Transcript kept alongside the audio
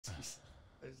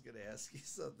I was going to ask you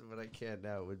something, but I can't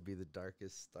now. It would be the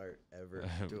darkest start ever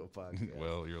to a podcast.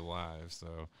 Well, you're live,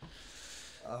 so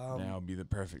now would be the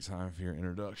perfect time for your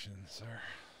introduction, sir.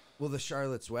 Well, the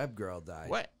Charlotte's Web girl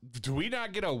died. What? Do we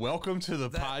not get a welcome to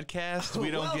the podcast? We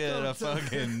don't get a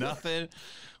fucking nothing?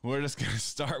 We're just going to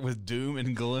start with doom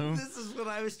and gloom? This is what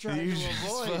I was trying to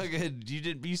avoid.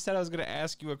 You said I was going to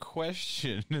ask you a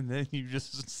question, and then you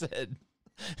just said...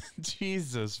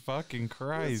 Jesus fucking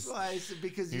Christ. That's why I said,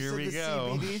 because you said the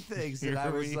CBD things, and I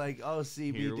was like, oh,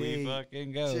 CBD. Here we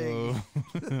fucking go.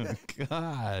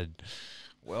 God.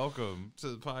 Welcome to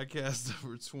the podcast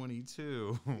number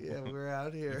 22. Yeah, we're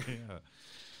out here. Yeah.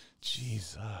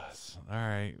 Jesus. All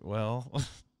right. Well,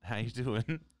 how you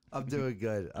doing? I'm doing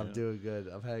good. I'm doing good.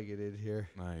 I'm hanging in here.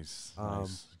 Nice.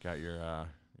 Nice. Got your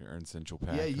essential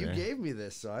pack. Yeah, you there. gave me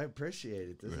this, so I appreciate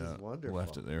it. This is wonderful.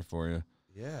 Left it there for you.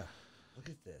 Yeah. Look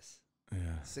at this. Yeah.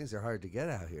 These things are hard to get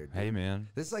out here, dude. Hey, man.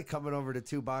 This is like coming over to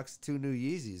two new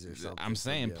Yeezys or something. I'm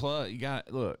saying, plug. You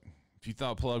got look. If you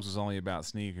thought plugs was only about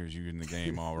sneakers, you're in the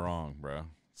game all wrong, bro.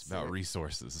 It's about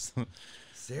resources.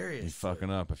 Seriously, you fucking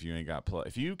up if you ain't got plug.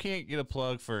 If you can't get a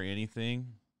plug for anything,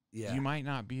 you might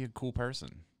not be a cool person.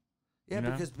 Yeah, you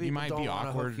know? because people you might don't be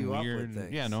awkward you and weird. Up with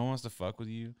things. Yeah, no one wants to fuck with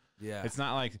you. Yeah, it's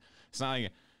not like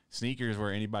sneakers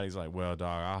where anybody's like, well,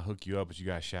 dog, I'll hook you up, but you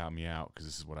gotta shout me out because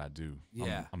this is what I do.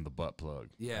 Yeah, I'm the butt plug.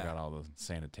 Yeah, I got all the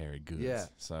sanitary goods. Yeah,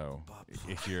 so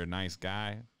if you're a nice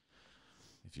guy,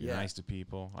 if you're nice to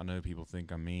people, I know people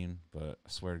think I'm mean, but I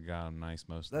swear to God, I'm nice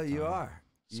most of the time. No, you are.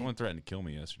 Someone threatened to kill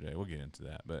me yesterday. We'll get into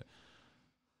that, but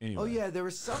anyway. Oh yeah, there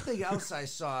was something else I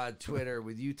saw on Twitter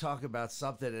with you talk about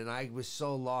something, and I was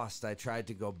so lost. I tried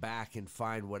to go back and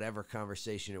find whatever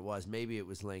conversation it was. Maybe it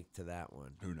was linked to that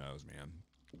one. Who knows, man?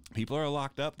 People are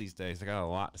locked up these days. They got a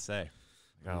lot to say.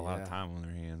 They got a lot of time on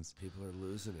their hands. People are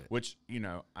losing it. Which,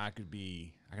 I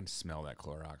can smell that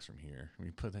Clorox from here. When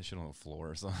you put that shit on the floor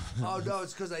or something. Oh, no,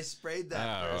 it's because I sprayed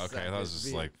that. Oh, okay. That was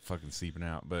just like fucking seeping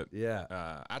out. But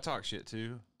yeah, I talk shit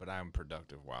too, but I'm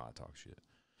productive while I talk shit.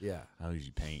 Yeah. I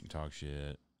usually paint and talk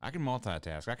shit. I can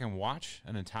multitask. I can watch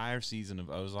an entire season of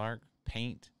Ozark,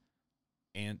 paint,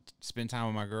 and spend time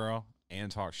with my girl, and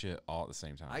talk shit all at the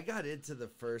same time. I got into the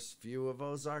first few of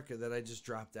Ozark, and then I just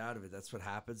dropped out of it. That's what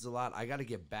happens a lot. I got to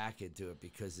get back into it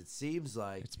because it seems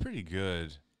like it's pretty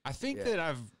good. I think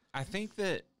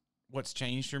that what's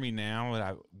changed for me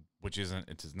now,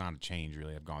 it's not a change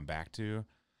really. I've gone back to,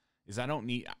 is I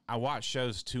watch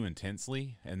shows too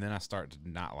intensely, and then I start to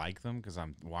not like them because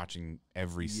I'm watching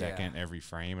every second, every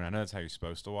frame, and I know that's how you're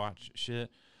supposed to watch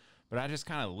shit, but I just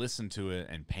kind of listen to it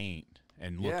and paint.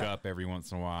 And look up every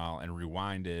once in a while and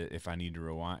rewind it if I need to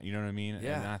rewind. You know what I mean?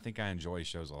 Yeah. And I think I enjoy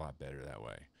shows a lot better that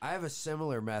way. I have a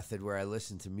similar method where I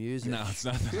listen to music. No, it's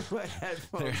not.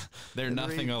 They're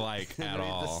nothing alike at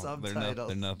all. They're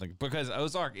nothing. Because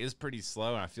Ozark is pretty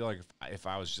slow, and I feel like if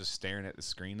I was just staring at the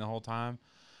screen the whole time,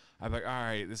 I'd be like, all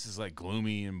right, this is like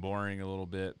gloomy and boring a little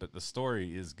bit, but the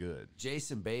story is good.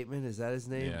 Jason Bateman, is that his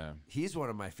name? Yeah. He's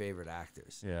one of my favorite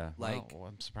actors. Yeah. Like, well,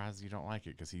 I'm surprised you don't like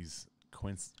it because he's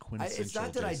quintessential. It's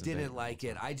not that Jason I didn't Bateman like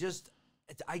it.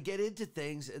 I get into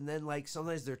things, and then like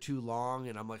sometimes they're too long,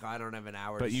 and I'm like, I don't have an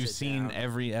hour. But you've seen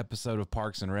every episode of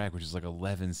Parks and Rec, which is like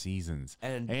 11 seasons,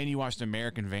 and you watched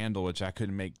American Vandal, which I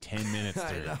couldn't make 10 minutes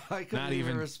through. I couldn't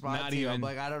even respond to you. I'm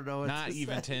like, I don't know what not to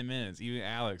even say. 10 minutes. Even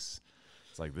Alex,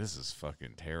 it's like, this is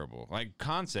fucking terrible. Like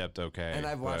concept, okay. And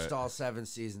I've watched all 7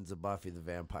 seasons of Buffy the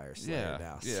Vampire Slayer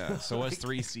now. Yeah. So what's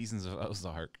 3 seasons of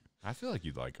Ozark? I feel like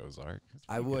you'd like Ozark.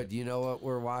 I would. Good. You know what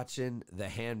we're watching? The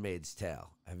Handmaid's Tale.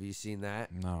 Have you seen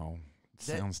that? No. It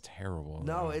sounds terrible.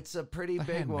 No, it's a pretty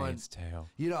big one. Handmaid's Tale.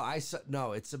 It's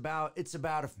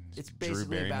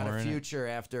basically about a future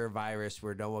after a virus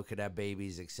where no one could have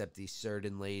babies except these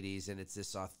certain ladies, and it's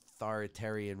this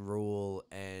authoritarian rule,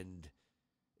 and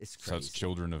it's crazy. So it's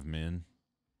Children of Men.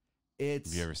 Have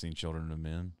you ever seen Children of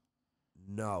Men?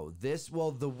 No,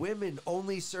 the women,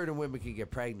 only certain women can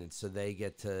get pregnant, so they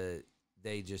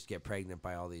just get pregnant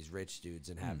by all these rich dudes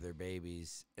and have their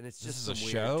babies, and it's just some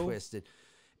weird twisted.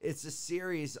 It's a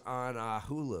series on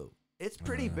Hulu. It's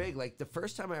pretty big. Like the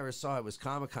first time I ever saw it was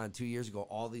Comic-Con 2 years ago.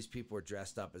 All these people were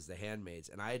dressed up as the handmaids,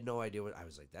 and I had no idea what. I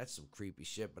was like, that's some creepy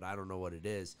shit, but I don't know what it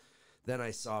is. Then I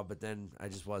saw, but then I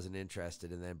just wasn't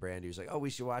interested. And then Brandy was like, "Oh,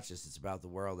 we should watch this. It's about the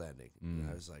world ending." And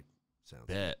I was like, "Sounds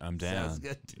bet I'm down." Sounds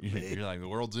good to me. You're like, the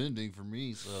world's ending for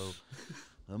me, so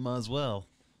I might as well.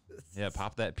 Yeah,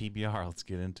 pop that PBR. Let's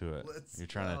get into it. You're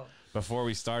trying to. Before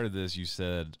we started this, you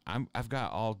said I've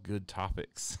got all good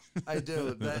topics. I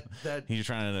do. That you're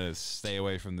trying to stay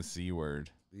away from the C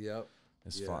word. Yep.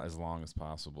 As long as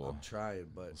possible. I'm trying,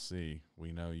 but we'll see.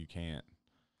 We know you can't.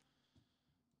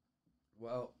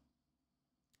 Well,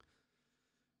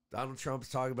 Donald Trump's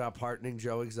talking about pardoning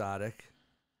Joe Exotic.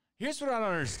 Here's what I don't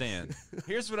understand.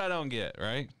 Here's what I don't get,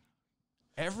 right?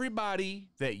 Everybody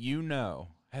that you know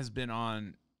has been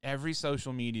on every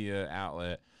social media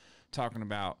outlet talking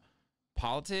about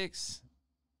politics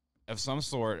of some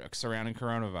sort surrounding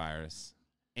coronavirus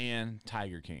and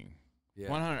Tiger King. Yeah.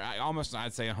 100.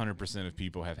 I'd say 100% of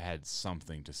people have had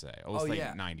something to say. Let's say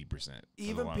 90%.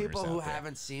 Even people who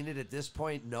haven't seen it at this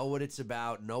point know what it's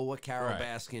about, know what Carol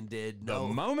Baskin did. The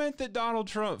moment that Donald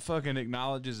Trump fucking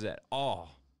acknowledges that all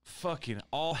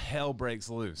hell breaks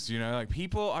loose. You know, like,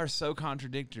 people are so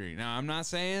contradictory. Now, I'm not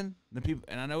saying the people,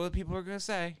 and I know what people are going to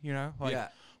say, you know, like,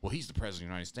 well, he's the president of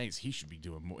the United States. He should be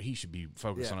doing more. He should be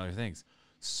focused on other things.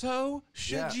 So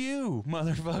should you,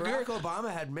 motherfucker. Barack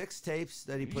Obama had mixtapes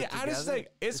that he put together. I just think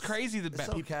it's crazy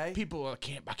that people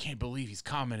I can't believe he's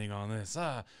commenting on this.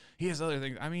 He has other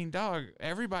things. I mean, dog,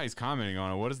 everybody's commenting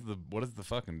on it. What is the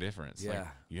fucking difference? Yeah. Like,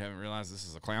 you haven't realized this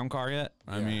is a clown car yet?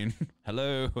 I mean,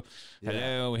 hello. We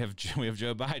have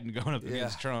Joe Biden going up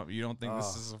against Trump. You don't think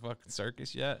this is a fucking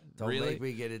circus yet? Don't make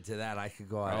me get into that. I could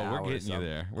go on. We're getting you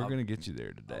there. We're gonna get you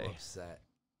there today. I'm upset.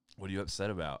 What are you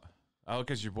upset about? Oh,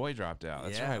 because your boy dropped out.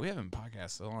 That's right. We haven't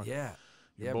podcasted so long. Yeah.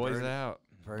 Your boy's out.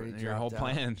 Your whole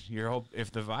plan.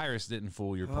 If the virus didn't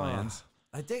fool your plans.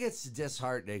 I think it's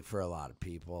disheartening for a lot of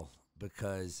people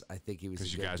because I think he was.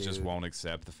 Because you guys just won't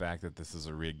accept the fact that this is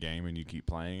a rigged game and you keep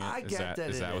playing it. I get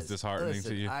that. Is that what's disheartening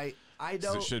to you? I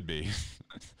know it should be.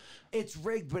 It's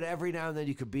rigged, but every now and then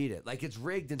you could beat it. Like, it's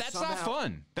rigged, and that's somehow, not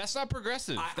fun. That's not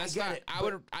progressive. That's not.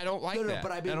 I don't like that.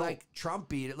 But I mean, like, Trump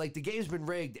beat it. Like, the game's been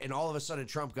rigged, and all of a sudden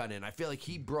Trump got in. I feel like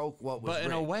he broke what was. But rigged,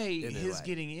 in a way, his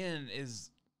getting in is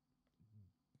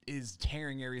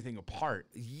tearing everything apart.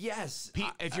 Yes.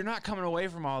 If you're not coming away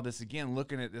from all this again,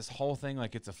 looking at this whole thing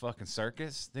like it's a fucking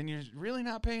circus, then you're really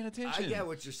not paying attention. I get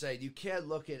what you're saying. You can't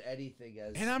look at anything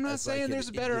as. And I'm not saying there's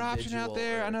a better option out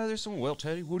there. I know there's someone. Well,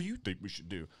 Teddy, what do you think we should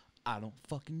do? I don't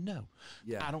fucking know.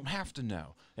 Yeah. I don't have to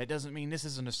know. That doesn't mean this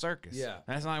isn't a circus. Yeah.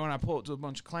 That's not like when I pull up to a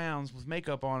bunch of clowns with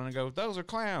makeup on and I go, those are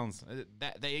clowns.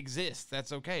 That they exist.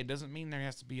 That's okay. It doesn't mean there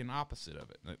has to be an opposite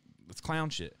of it. It's clown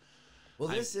shit. Well,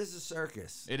 this is a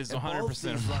circus. It is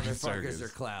 100% a fucking circus. Are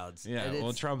clowns. Yeah,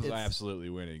 well, Trump's absolutely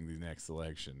winning the next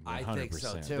election. 100%. I think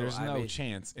so, too. There's no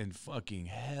chance in fucking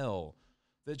hell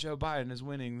that Joe Biden is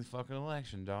winning the fucking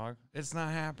election, dog. It's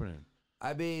not happening.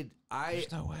 I mean,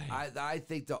 there's no way. I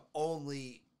think the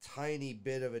only tiny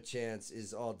bit of a chance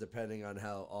is all depending on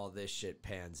how all this shit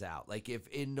pans out. Like, if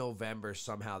in November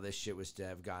somehow this shit was to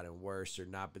have gotten worse or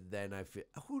not, but then I feel,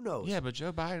 who knows? Yeah, but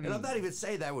Joe Biden. And I'm not even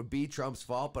saying that would be Trump's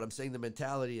fault, but I'm saying the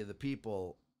mentality of the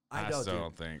people. I think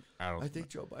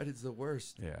Joe Biden's the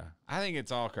worst. Yeah, I think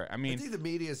it's all correct. I mean, I think the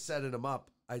media is setting him up.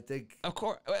 I think, of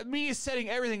course, the media is setting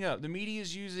everything up. The media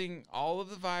is using all of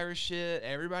the virus shit.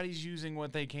 Everybody's using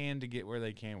what they can to get where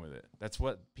they can with it. That's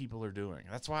what people are doing.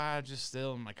 That's why I just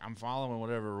still am like, I'm following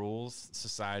whatever rules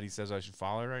society says I should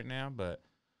follow right now, but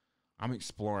I'm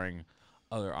exploring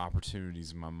other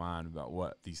opportunities in my mind about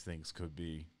what these things could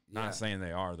be. Yeah. Not saying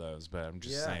they are those, but I'm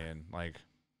just saying, like,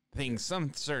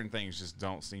 some certain things just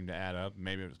don't seem to add up.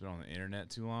 Maybe it's been on the internet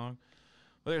too long,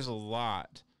 but there's a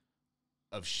lot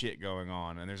of shit going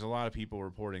on, and there's a lot of people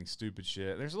reporting stupid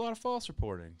shit. There's a lot of false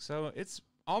reporting, so it's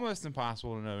almost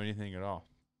impossible to know anything at all.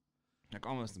 Like,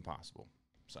 almost impossible.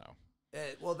 So,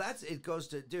 well, it goes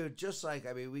to, dude, just like,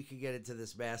 I mean, we could get into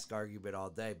this mask argument all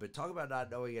day, but talk about not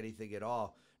knowing anything at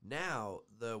all. Now,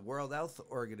 the World Health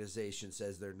Organization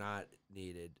says they're not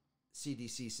needed.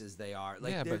 CDC says they are.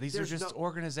 Like, yeah, but these are just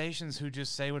organizations who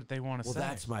just say what they want to say. Well,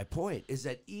 that's my point, is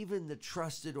that even the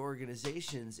trusted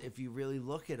organizations, if you really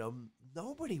look at them,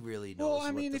 nobody really knows. Well,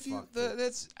 I mean,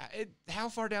 how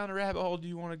far down the rabbit hole do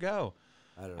you want to go?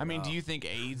 I don't know. I mean, do you think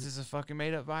AIDS is a fucking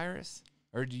made up virus,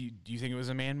 or do you think it was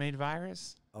a man made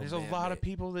virus? There's a lot of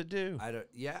people that do.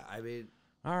 I mean,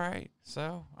 all right.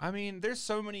 So, I mean, there's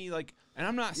so many, like, and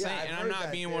I'm not saying, and I'm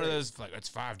not being one of those like it's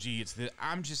 5G.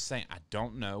 I'm just saying I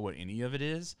don't know what any of it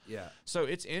is. Yeah. So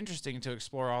it's interesting to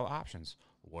explore all options.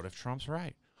 What if Trump's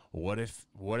right? What if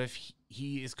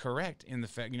he is correct in the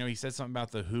fact, he said something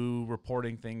about the WHO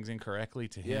reporting things incorrectly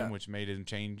to him, which made him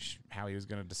change how he was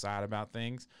going to decide about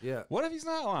things. Yeah. What if he's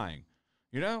not lying?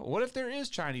 What if there is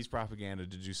Chinese propaganda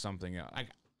to do something else? Like,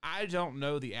 I don't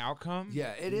know the outcome.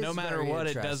 Yeah, it is. No matter what,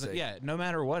 it doesn't. Yeah, no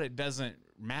matter what, it doesn't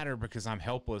matter because I'm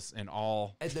helpless in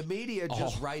all. And the media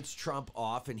just writes Trump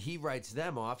off, and he writes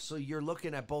them off. So you're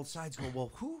looking at both sides, going,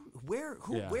 "Well,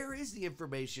 where is the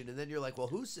information?" And then you're like, "Well,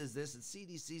 who says this?" And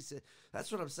CDC said.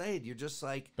 That's what I'm saying. You're just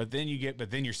like. But then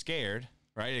you're scared,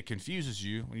 right? It confuses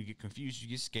you. When you get confused, you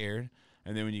get scared,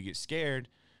 and then when you get scared,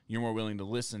 you're more willing to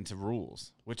listen to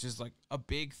rules, which is like a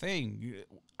big thing.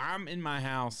 I'm in my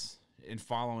house and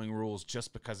following rules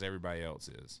just because everybody else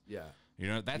is. Yeah. You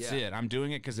know, that's it. I'm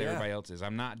doing it because everybody else is.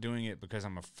 I'm not doing it because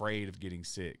I'm afraid of getting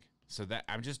sick. So that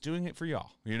I'm just doing it for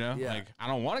y'all, you know? Like, I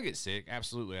don't want to get sick.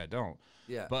 Absolutely, I don't.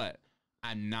 Yeah. But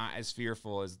I'm not as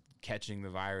fearful as catching the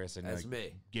virus and as like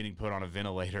me getting put on a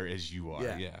ventilator as you are.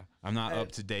 Yeah. I'm not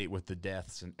up to date with the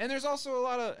deaths. And there's also a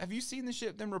lot of, have you seen the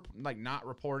shit, them like not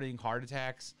reporting heart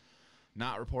attacks,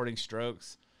 not reporting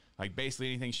strokes, like basically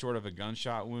anything short of a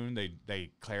gunshot wound,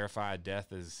 they clarify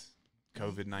death as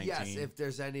COVID-19. Yes, if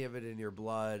there's any of it in your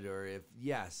blood or if,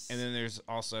 yes. And then there's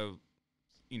also,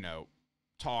 you know,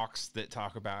 talks that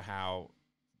talk about how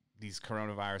these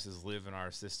coronaviruses live in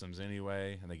our systems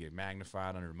anyway, and they get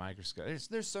magnified under a microscope.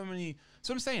 There's so many.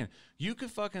 So I'm saying you could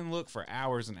fucking look for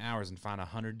hours and hours and find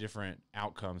 100 different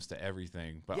outcomes to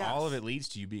everything, but all of it leads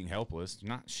to you being helpless.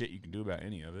 Not shit you can do about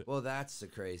any of it. Well, that's the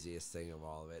craziest thing of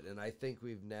all of it, and I think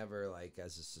we've never, like,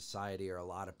 as a society or a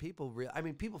lot of people, I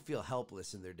mean, people feel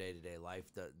helpless in their day-to-day life.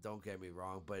 Don't get me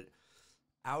wrong, but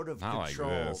out of not control.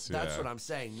 Like this, that's what I'm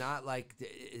saying. Not like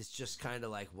it's just kind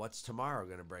of like, what's tomorrow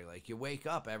going to bring? Like, you wake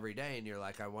up every day and you're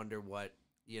like, I wonder what,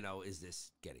 you know, is this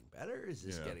getting better? Is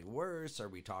this getting worse? Are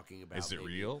we talking about? Is it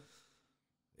real?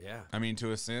 Yeah. I mean,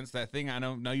 to a sense, that thing, I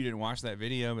don't know you didn't watch that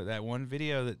video, but that one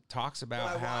video that talks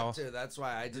about how. Want to. That's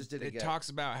why I just didn't. It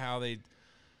talks about how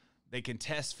they can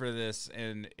test for this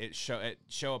and it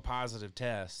show a positive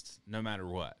test no matter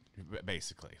what,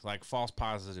 basically, like false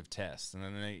positive tests, and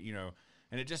then they, you know.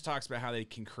 And it just talks about how they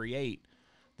can create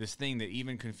this thing that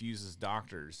even confuses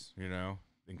doctors, you know,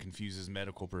 and confuses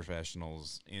medical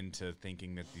professionals into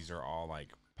thinking that these are all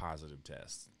like positive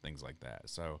tests, things like that.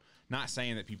 So not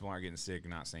saying that people aren't getting sick,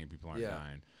 not saying people aren't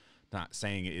dying, not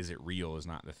saying is it real is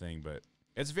not the thing, but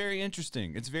it's very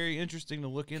interesting. It's very interesting to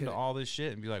look into all this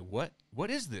shit and be like, what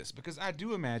is this? Because I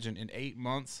do imagine in 8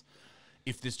 months,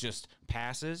 if this just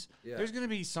passes, there's going to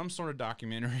be some sort of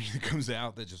documentary that comes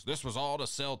out that just, this was all to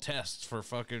sell tests for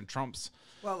fucking Trump's.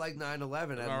 Well, like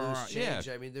 9/11 at loose change.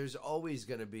 I mean, there's always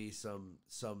going to be some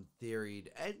theory,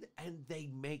 and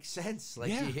they make sense. Like,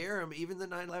 you hear them, even the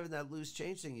 9/11, that loose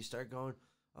change thing, you start going,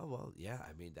 oh, well, yeah,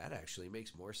 I mean, that actually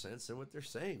makes more sense than what they're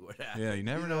saying would happen. Yeah, you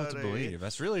never know what to believe.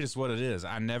 That's really just what it is.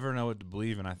 I never know what to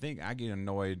believe, and I think I get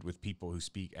annoyed with people who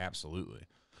speak absolutely.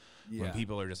 Yeah. When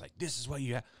people are just like, this is what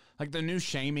you have. Like, the new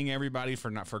shaming everybody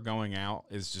for going out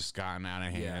is just gotten out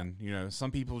of hand. You know, some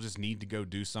people just need to go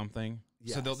do something.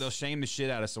 Yes. So they'll shame the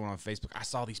shit out of someone on Facebook. I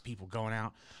saw these people going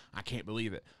out. I can't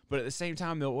believe it. But at the same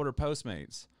time, they'll order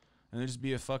Postmates, and they'll just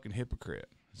be a fucking hypocrite.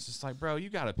 It's just like, bro,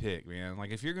 you got to pick, man. Like,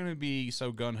 if you're going to be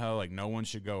so gung-ho, like no one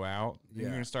should go out, then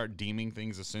you're going to start deeming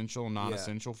things essential, not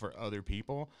essential for other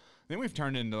people. Then we've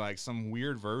turned into like some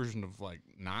weird version of like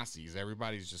Nazis.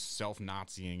 Everybody's just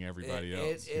self-Naziing everybody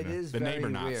else. It is the neighbor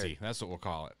weird. Nazi. That's what we'll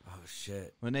call it. Oh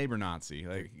shit. The neighbor Nazi.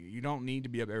 Like, you don't need to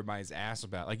be up everybody's ass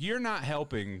about. Like, you're not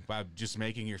helping by just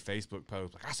making your Facebook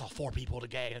post. Like, I saw 4 people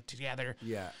together.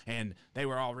 Yeah. And they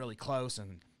were all really close,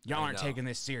 and y'all aren't taking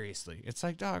this seriously. It's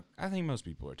like, dog, I think most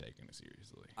people are taking it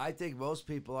seriously. I think most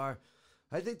people are.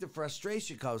 I think the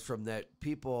frustration comes from that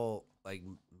people like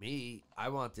me, I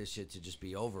want this shit to just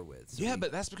be over with. So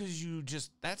but that's because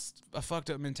that's a fucked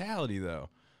up mentality, though.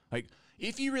 Like,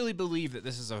 if you really believe that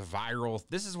this is a viral,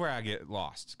 this is where I get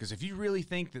lost. Because if you really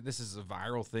think that this is a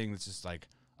viral thing that's just like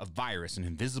a virus, an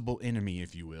invisible enemy,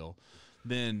 if you will,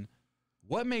 then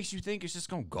what makes you think it's just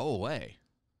going to go away?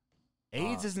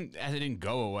 AIDS it didn't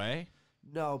go away.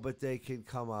 No, but they can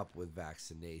come up with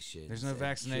vaccinations. There's no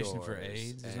vaccination for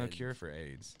AIDS. There's no cure for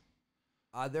AIDS.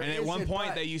 And at one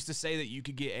point, they used to say that you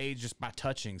could get AIDS just by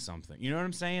touching something. You know what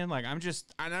I'm saying? Like,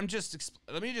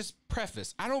 let me just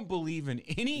preface. I don't believe in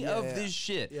any of this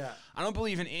shit. Yeah. I don't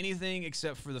believe in anything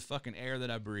except for the fucking air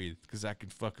that I breathe, because I can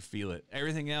fucking feel it.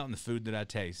 Everything out in the food that I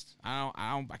taste.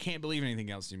 I can't believe anything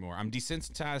else anymore. I'm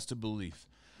desensitized to belief.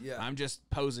 Yeah. I'm just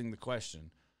posing the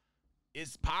question.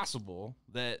 It's possible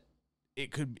that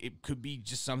it could be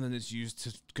just something that's used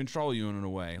to control you in a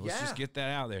way. Let's just get that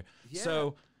out there. Yeah.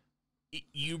 So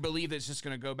you believe that it's just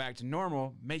going to go back to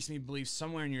normal makes me believe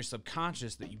somewhere in your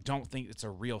subconscious that you don't think it's a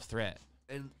real threat.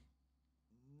 And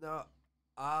no,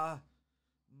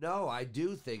 I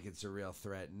do think it's a real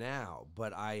threat now,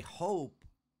 but I hope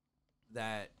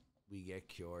that we get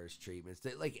cures, treatments.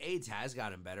 Like, AIDS has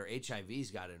gotten better.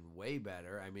 HIV's gotten way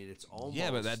better. I mean, it's almost...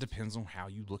 Yeah, but that depends on how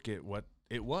you look at what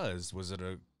it was. Was it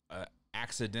a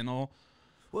accidental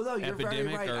Well, no, you're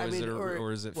epidemic, very right. or, I is mean, it,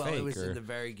 or is it well, fake? it was or in the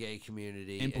very gay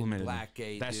community, implemented and black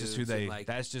gay. That's dudes just who they. like,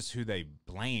 that's just who they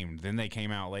blamed. Then they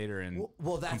came out later and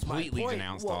well, that's completely my point.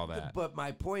 denounced all that. But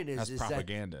my point is, that's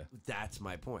propaganda. That's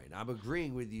my point. I'm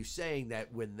agreeing with you saying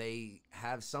that when they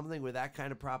have something with that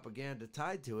kind of propaganda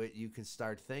tied to it, you can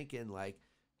start thinking like,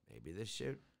 maybe this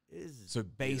shit is. So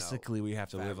basically, we have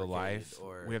to live a life.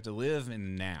 We have to live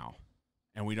in now.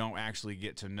 And we don't actually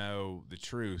get to know the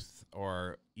truth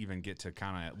or even get to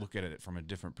kind of look at it from a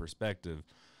different perspective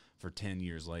for 10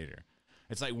 years later.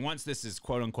 It's like once this is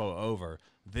quote unquote over,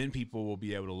 then people will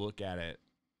be able to look at it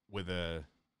with a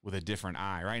different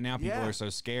eye. Right now, people are so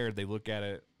scared. They look at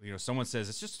it, you know, someone says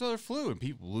it's just another flu and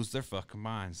people lose their fucking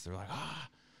minds. They're like,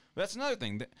 But that's another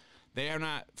thing. They are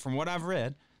not, from what I've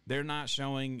read, they're not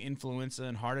showing influenza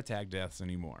and heart attack deaths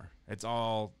anymore. It's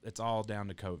all down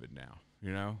to COVID now.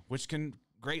 You know, which can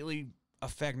greatly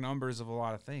affect numbers of a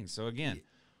lot of things. So again,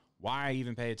 why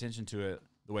even pay attention to it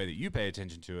the way that you pay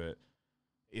attention to it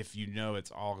if you know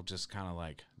it's all just kind of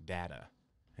like data,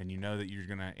 and you know that you're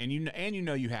gonna and you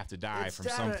know you have to die from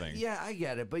something. Yeah, I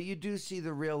get it, but you do see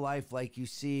the real life, like you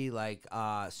see like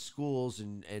schools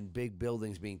and big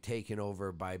buildings being taken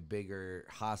over by bigger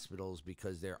hospitals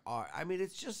because there are. I mean,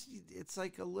 it's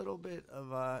like a little bit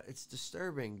of it's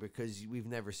disturbing because we've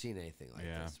never seen anything like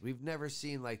this. We've never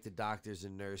seen like the doctors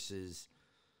and nurses,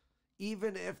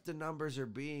 even if the numbers are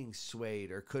being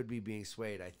swayed or could be being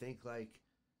swayed. I think like.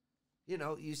 You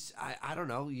know, I don't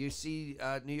know. You see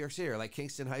New York City or like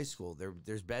Kingston High School.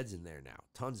 There's beds in there now,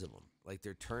 tons of them. Like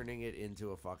they're turning it into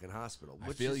a fucking hospital.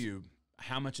 I feel you.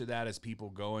 How much of that is people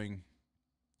going?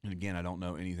 And again, I don't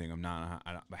know anything.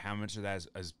 But how much of that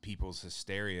is people's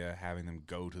hysteria having them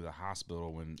go to the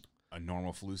hospital when a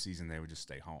normal flu season they would just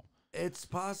stay home? It's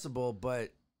possible, but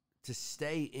to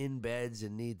stay in beds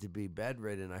and need to be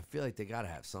bedridden, I feel like they got to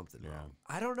have something wrong.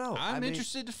 I don't know. I'm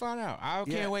interested to find out. I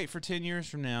can't wait for 10 years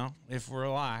from now if we're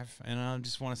alive, and I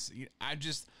just want to see. I'm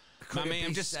just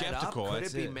skeptical. Could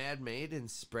it be man-made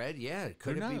and spread? Yeah.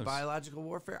 Could it be biological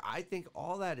warfare? I think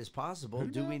all that is possible.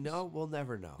 Do we know? We'll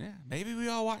never know. Yeah. Maybe we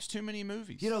all watch too many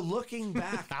movies. You know, looking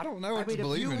back, I don't know what to believe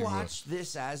anymore. If you anymore. watched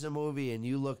this as a movie and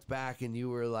you looked back and you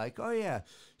were like, oh yeah,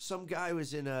 some guy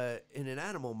was in an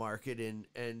animal market and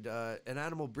an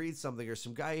animal breathed something, or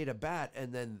some guy ate a bat,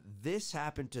 and then this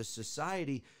happened to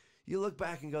society. You look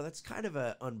back and go, that's kind of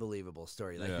an unbelievable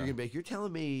story. Like you're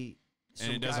telling me.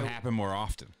 And it doesn't happen more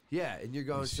often. Yeah, and you're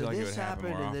going, so this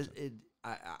happened, and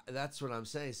that's what I'm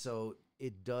saying. So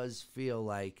it does feel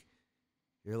like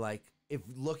you're like, if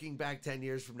looking back 10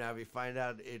 years from now, we find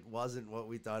out it wasn't what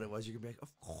we thought it was, you're going to be like,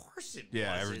 of course it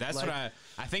wasn't. That's like, what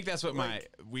I think that's what my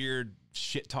weird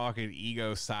shit-talking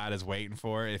ego side is waiting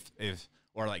for,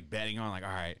 or like betting on, like, all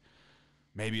right,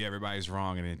 maybe everybody's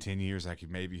wrong, and in 10 years I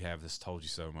could maybe have this told you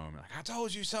so moment. Like, I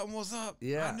told you something was up.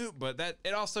 Yeah. I knew, but that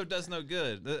it also does no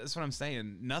good. That's what I'm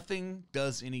saying. Nothing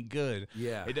does any good.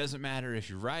 Yeah. It doesn't matter if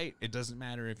you're right. It doesn't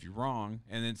matter if you're wrong.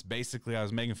 And it's basically, I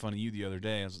was making fun of you the other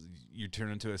day. You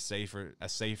turn into a safe or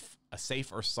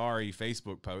sorry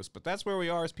Facebook post, but that's where we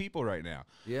are as people right now.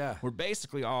 Yeah. We're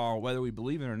basically all, whether we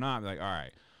believe it or not, like, all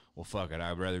right, well, fuck it.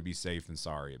 I'd rather be safe than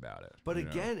sorry about it. But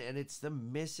again, and it's the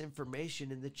misinformation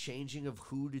and the changing of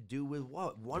who to do with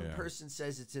what. One person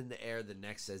says it's in the air, the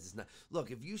next says it's not.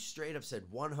 Look, if you straight up said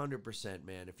 100%,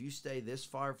 man, if you stay this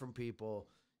far from people,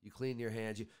 you clean your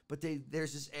hands. But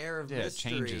there's this air of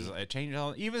mystery. It changes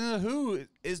all. Even the WHO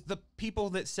is the people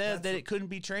that said that it couldn't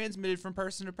be transmitted from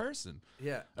person to person.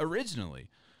 Yeah. Originally.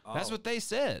 That's what they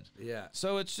said. Yeah.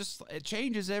 So it's just, it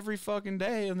changes every fucking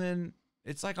day, and then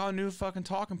it's like a new fucking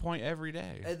talking point every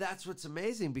day. And that's what's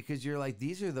amazing, because you're like,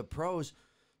 these are the pros.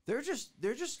 They're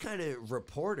just kind of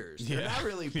reporters. They're not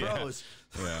really pros.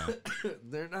 Yeah.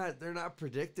 They're not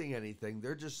predicting anything.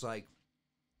 They're just like,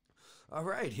 all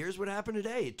right, here's what happened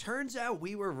today. It turns out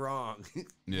we were wrong.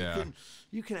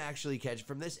 You can actually catch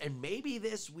from this. And maybe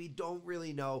this, we don't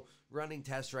really know. Running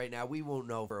tests right now, we won't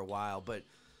know for a while, but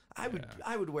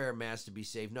I would wear a mask to be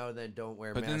safe. No, then don't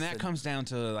wear a mask. But then that comes down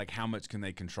to, like, how much can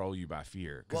they control you by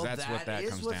fear? Because that's what that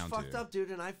comes down to. What's fucked up,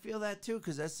 dude, and I feel that too,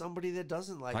 because that's somebody that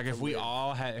doesn't like. Like, if we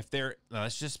all had, if they're,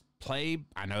 let's just play.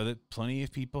 I know that plenty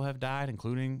of people have died,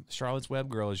 including Charlotte's Web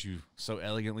girl, as you so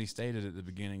elegantly stated at the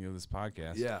beginning of this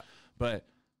podcast. Yeah, but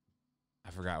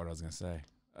I forgot what I was gonna say.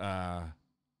 I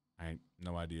ain't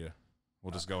no idea.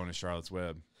 We'll just go into Charlotte's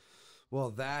Web.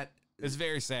 Well, that. It's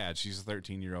very sad. She's a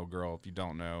 13-year-old girl. If you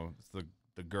don't know, it's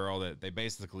the girl that they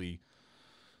basically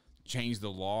changed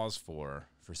the laws for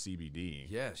CBD.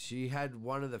 Yeah, she had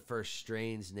one of the first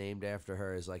strains named after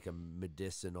her as like a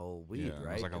medicinal weed, right?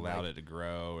 It was like allowed it to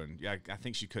grow, and I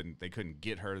think they couldn't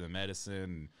get her the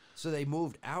medicine. So they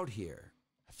moved out here.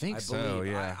 I think so,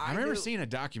 yeah. I remember seeing a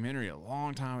documentary a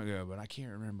long time ago, but I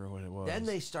can't remember what it was. Then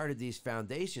they started these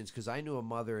foundations, because I knew a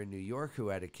mother in New York who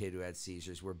had a kid who had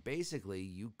seizures, where basically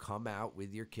you come out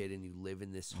with your kid and you live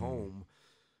in this home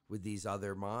with these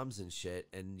other moms and shit,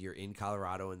 and you're in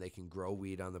Colorado, and they can grow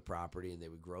weed on the property, and they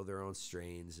would grow their own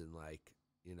strains, and like,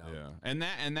 you know. Yeah.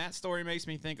 And that story makes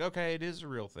me think, okay, it is a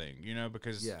real thing, you know,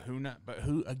 because who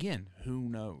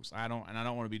knows? I don't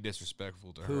want to be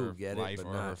disrespectful to her life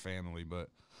or her family, but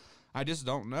I just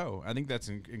don't know. I think that's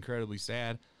incredibly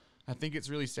sad. I think it's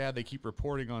really sad they keep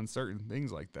reporting on certain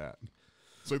things like that.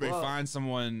 So they find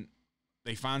someone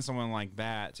like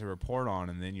that to report on,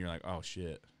 and then you're like, oh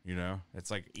shit, you know?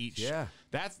 It's like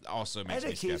that also makes me And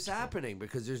it keeps skeptical. happening,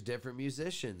 because there's different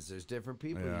musicians, there's different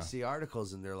people. You see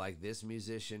articles, and they're like, this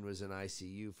musician was in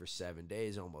ICU for 7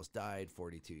 days, almost died,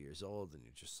 42 years old, and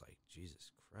you're just like,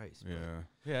 Jesus Christ. Man.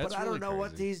 Yeah. But I don't know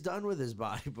what he's done with his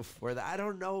body before that. I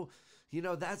don't know. You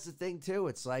know, that's the thing too.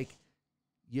 It's like,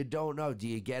 you don't know. Do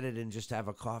you get it and just have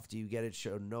a cough? Do you get it,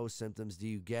 show no symptoms? Do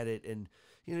you get it and,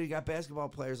 you know, you got basketball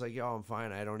players like, yo, I'm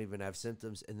fine, I don't even have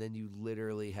symptoms. And then you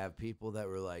literally have people that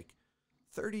were like,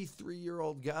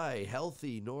 33-year-old guy,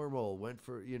 healthy, normal, went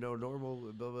for, you know,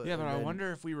 normal. Blah, blah, yeah, but I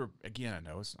wonder if we were, again, I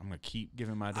know I'm going to keep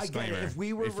giving my disclaimer. If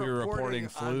we were reporting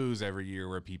flus every year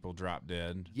where people drop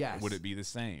dead, would it be the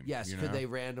same? Yes, could they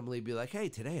randomly be like, hey,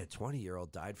 today a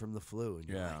 20-year-old died from the flu? And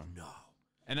you're like, no.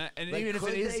 And like, even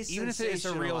if it's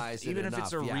a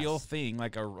real thing,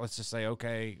 like let's just say,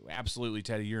 okay, absolutely,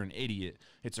 Teddy, you're an idiot.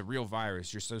 It's a real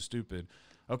virus. You're so stupid.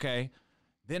 Okay,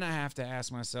 then I have to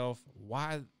ask myself,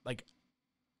 why, like,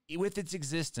 with its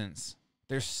existence,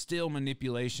 there's still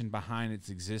manipulation behind its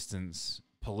existence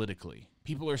politically.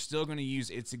 People are still going to use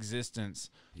its existence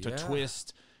to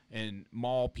twist and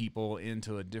maul people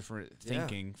into a different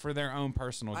thinking for their own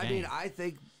personal gain. I mean,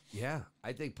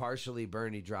 I think partially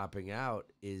Bernie dropping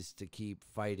out is to keep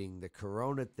fighting the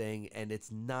Corona thing, and it's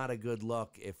not a good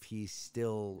look if he's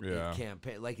still in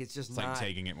campaign. Like, it's just not like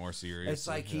taking it more serious. It's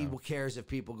like he cares if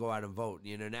people go out and vote.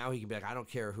 You know, now he can be like, I don't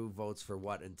care who votes for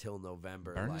what until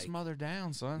November. Burn his mother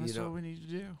down, son. That's what we need to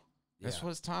do. That's what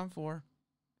it's time for.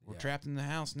 We're trapped in the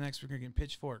house next. We're going to get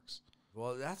pitchforks.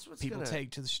 Well, that's what people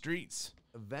take to the streets.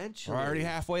 Eventually. We're already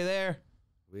halfway there.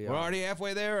 We're already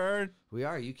halfway there, Ern. We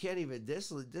are. You can't even. This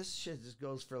shit just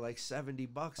goes for like $70.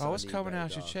 Oh, it's coming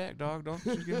out your check, dog. Don't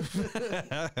you give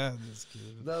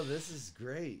No, this is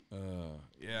great.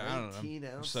 Yeah, I don't know.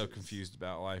 I'm so confused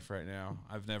about life right now.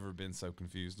 I've never been so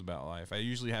confused about life. I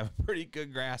usually have a pretty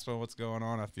good grasp on what's going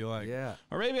on, I feel like. Yeah.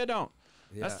 Or maybe I don't.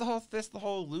 Yeah. That's the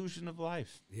whole illusion of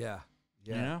life. Yeah.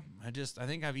 Yeah. You know, I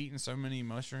think I've eaten so many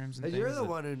mushrooms and things. You're the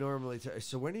one who normally.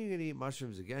 So when are you gonna eat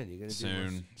mushrooms again? You're gonna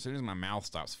soon. As soon as my mouth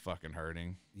stops fucking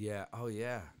hurting. Yeah. Oh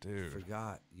yeah. Dude. I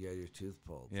forgot. You had your tooth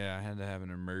pulled. Yeah, I had to have an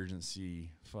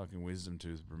emergency fucking wisdom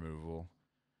tooth removal.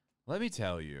 Let me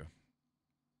tell you.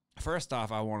 First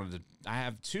off, I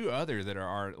have two other that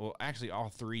are well, actually all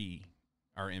three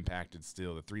are impacted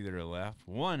still. The three that are left.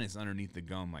 One is underneath the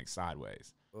gum, like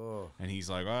sideways. Oh. And he's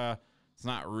like, it's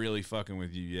not really fucking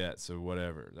with you yet, so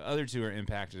whatever. The other two are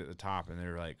impacted at the top, and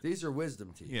they're like... These are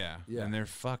wisdom teeth. Yeah. And they're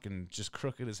fucking just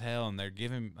crooked as hell, and they're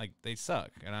giving... Like, they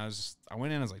suck. And I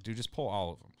went in, I was like, dude, just pull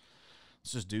all of them.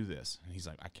 Let's just do this. And he's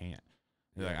like, I can't.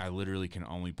 He's like, I literally can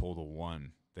only pull the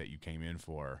one that you came in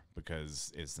for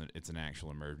because it's an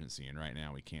actual emergency, and right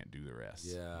now we can't do the rest.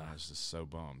 Yeah. And I was just so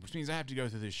bummed. Which means I have to go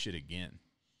through this shit again.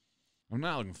 I'm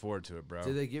not looking forward to it, bro.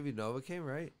 Did they give you Novocaine,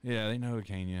 right? Yeah, they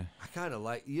Novocaine you. I kind of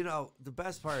like, the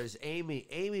best part is Amy.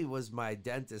 Amy was my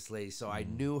dentist lady, so I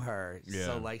knew her. Yeah.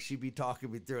 So, like, she'd be talking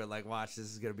me through it, like, watch, this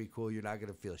is going to be cool. You're not going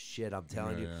to feel shit, I'm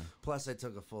telling you. Yeah. Plus, I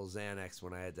took a full Xanax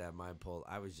when I had to have mine pulled.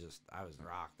 I was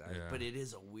rocked. But it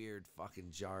is a weird, fucking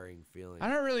jarring feeling. I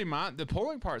don't really mind. The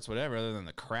pulling part's whatever, other than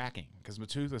the cracking. Because my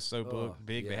tooth was so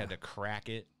big, they had to crack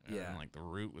it. And like, the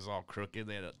root was all crooked.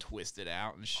 They had to twist it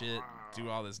out and shit. Do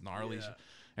all this gnarly shit.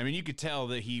 I mean, you could tell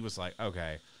that he was like,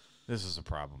 okay, this is a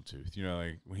problem tooth. You know,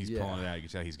 like when he's pulling it out, you can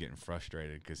tell he's getting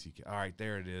frustrated because all right,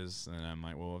 there it is. And I'm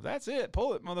like, well, if that's it,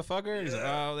 pull it, motherfucker. And he's like,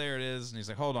 oh, there it is. And he's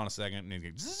like, hold on a second. And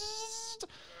he's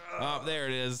like, oh, there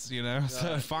it is. You know,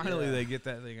 so finally they get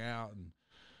that thing out. And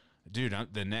dude,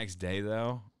 the next day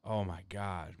though, oh my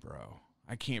God, bro.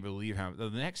 I can't believe how the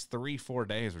next 3-4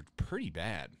 days were pretty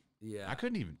bad. Yeah. I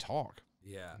couldn't even talk.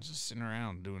 Yeah. I was just sitting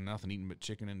around doing nothing, eating but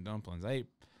chicken and dumplings. I ate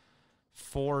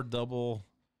 4 double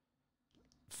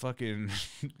fucking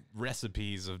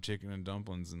recipes of chicken and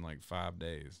dumplings in like 5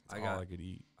 days. That's all I could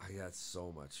eat. I got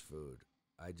so much food.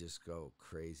 I just go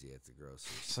crazy at the grocery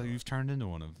store. So you've turned into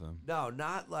one of them. No,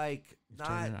 not like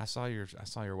I saw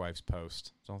your wife's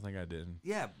post. Don't think I didn't.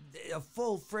 Yeah, a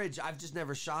full fridge. I've just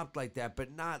never shopped like that,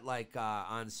 but not like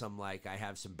on some like I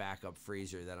have some backup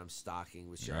freezer that I'm stocking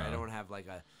with shit. I don't have like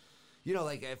a,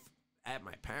 like if at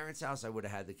my parents' house I would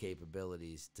have had the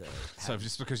capabilities to. So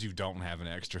just because you don't have an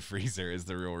extra freezer is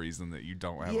the real reason that you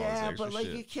don't have all this extra but like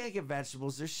shit. You can't get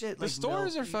vegetables. There's shit. The like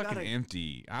stores milk. are fucking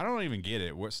empty. I don't even get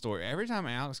it. What store? Every time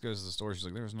Alex goes to the store, she's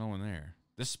like, "There's no one there."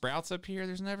 The Sprouts up here,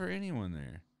 there's never anyone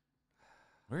there.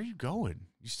 Where are you going?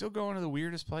 You still going to the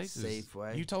weirdest places?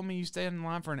 Safeway. You told me you stayed in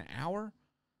line for an hour.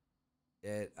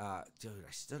 Dude, I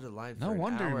stood in line for no an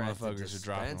wonder hour at the motherfuckers are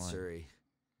dropping. dispensary.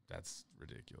 That's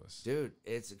ridiculous, dude.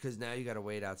 It's because now you got to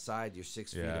wait outside. You're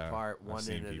 6 feet apart, one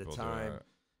in at a time,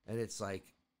 and it's like,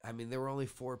 I mean, there were only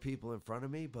 4 people in front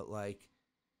of me, but like,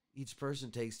 each person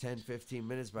takes 10, 15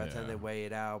 minutes by the time they weigh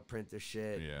it out, print their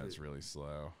shit. Yeah, it's really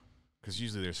slow. Because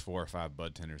usually there's 4 or 5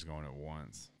 bud tenders going at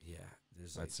once. Yeah,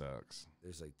 that sucks.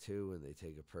 There's like 2, and they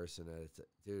take a person at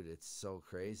a dude. It's so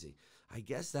crazy. I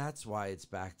guess that's why it's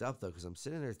backed up though, because I'm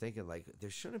sitting there thinking like there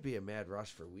shouldn't be a mad rush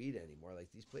for weed anymore. Like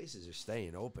these places are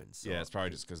staying open. So. Yeah, it's probably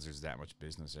just because there's that much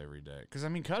business every day. Because I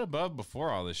mean, Cut Above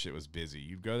before all this shit was busy.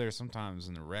 You'd go there sometimes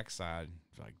in the rec side,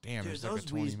 like damn, dude, there's like a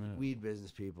 20-minute weed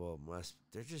business people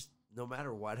they're just. No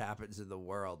matter what happens in the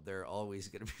world, they're always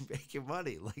going to be making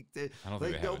money. Like, I don't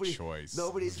think they have a choice.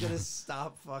 Nobody's going to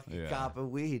stop fucking copping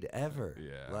weed ever.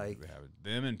 Yeah, like they have it.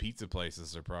 Them and pizza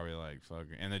places are probably like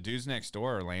fucking. And the dudes next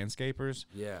door are landscapers.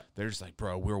 Yeah, they're just like,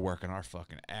 bro, we're working our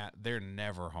fucking ass. They're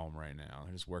never home right now.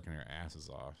 They're just working their asses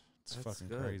off. It's fucking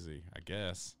crazy. I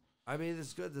guess. I mean,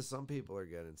 it's good that some people are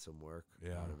getting some work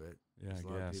out of it. Yeah,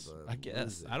 I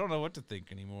guess. I don't know what to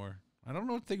think anymore. I don't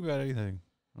know what to think about anything.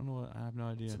 I have no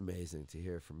idea. It's amazing to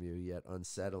hear from you, yet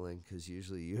unsettling, because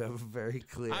usually you have a very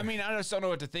clear. I mean, I just don't know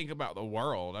what to think about the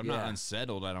world. I'm not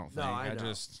unsettled, I don't think. No,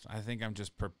 I think I'm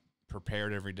just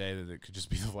prepared every day that it could just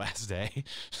be the last day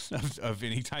of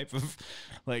any type of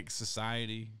like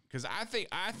society. Because I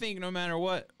think no matter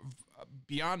what,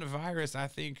 beyond a virus, I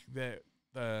think that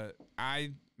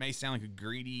I may sound like a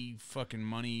greedy fucking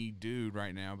money dude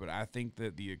right now, but I think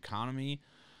that the economy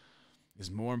is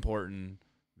more important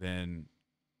than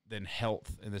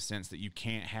health, in the sense that you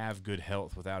can't have good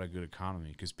health without a good economy,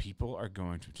 because people are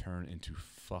going to turn into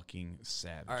fucking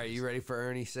savages. All right, you ready for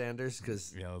Ernie Sanders?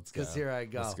 Because here I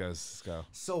go. Let's go.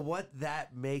 So what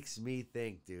that makes me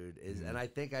think, dude, is, and I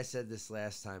think I said this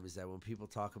last time, is that when people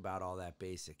talk about all that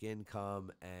basic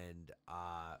income and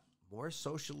more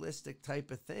socialistic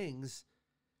type of things,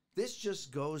 this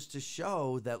just goes to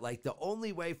show that like the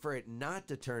only way for it not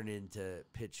to turn into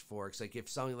pitchforks, like if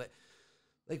something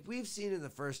like we've seen in the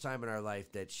first time in our life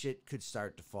that shit could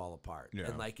start to fall apart. Yeah.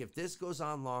 And like if this goes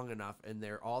on long enough and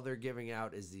all they're giving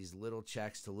out is these little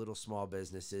checks to little small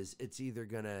businesses, it's either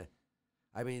gonna,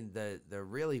 I mean, the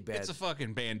really bad. It's a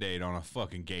fucking Band-Aid on a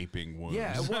fucking gaping wound.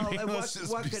 Yeah, well, I mean,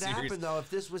 what could happen though if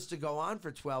this was to go on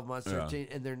for 12 months, 13,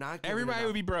 and they're not giving everybody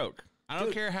would be broke. I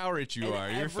don't care how rich you are.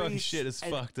 Your fucking shit is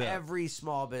fucked up. Every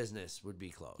small business would be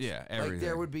closed. Yeah, everything. Like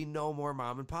there would be no more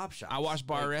mom and pop shops. I watched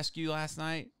Bar Rescue last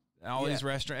night. All these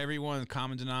restaurants, everyone's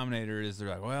common denominator is they're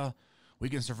like, well, we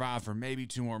can survive for maybe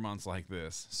 2 more months like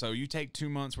this. So you take 2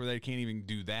 months where they can't even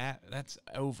do that, that's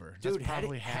over. Dude, that's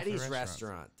probably half Hetty's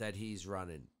restaurant that he's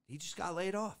running, he just got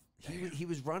laid off. He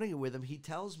was running it with him. He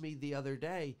tells me the other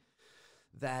day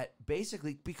that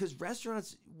basically, because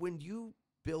restaurants, when you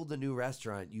build a new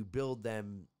restaurant, you build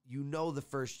them, the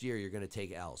first year you're going to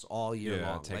take L's all year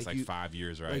long. It takes like 5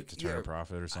 years, right, to turn a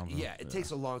profit or something. Yeah, it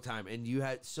takes a long time. And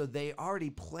so they already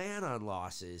plan on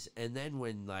losses. And then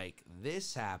when like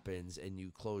this happens and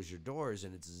you close your doors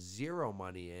and it's zero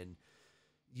money in,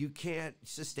 you can't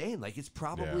sustain. Like it's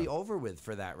probably over with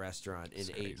for that restaurant in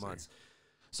 8 months.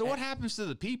 So what happens to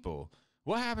the people?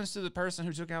 What happens to the person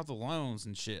who took out the loans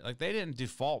and shit? Like, they didn't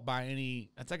default by any...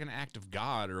 That's like an act of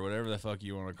God or whatever the fuck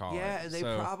you want to call it. Yeah, and they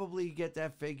probably get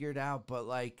that figured out, but,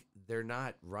 like, they're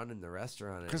not running the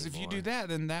restaurant anymore. Because if you do that,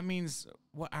 then that means...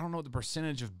 Well, I don't know what the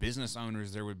percentage of business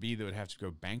owners there would be that would have to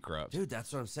go bankrupt. Dude,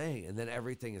 that's what I'm saying. And then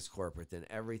everything is corporate. Then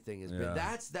everything is...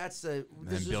 That's the...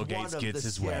 Then Bill Gates gets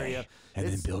his way. And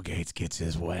then Bill Gates gets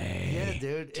his way. Yeah,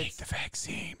 dude. Take the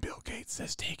vaccine. Bill Gates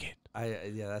says take it.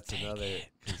 That's another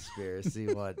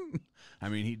conspiracy one. I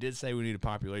mean, he did say we need a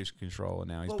population control, and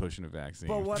now he's pushing a vaccine.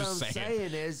 But what I'm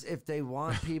saying is, if they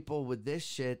want people with this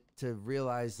shit to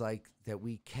realize, like, that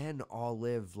we can all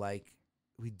live, like,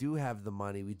 we do have the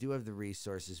money, we do have the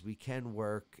resources, we can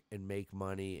work and make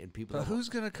money, and people... But who's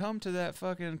going to come to that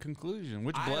fucking conclusion?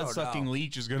 Which blood-sucking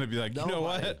leech is going to be like, you know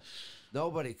what?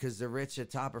 Nobody, because the rich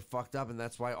at top are fucked up, and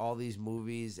that's why all these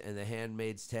movies and The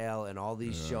Handmaid's Tale and all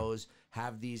these shows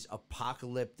have these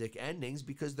apocalyptic endings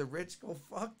because the rich go,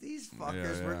 fuck these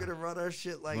fuckers. We're going to run our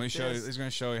shit like this. He's going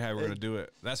to show you how we're going to do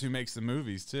it. That's who makes the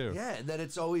movies, too. Yeah, and then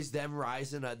it's always them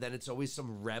rising up. Then it's always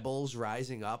some rebels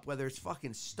rising up, whether it's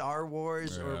fucking Star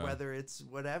Wars or whether it's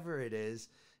whatever it is.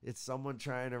 It's someone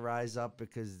trying to rise up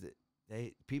because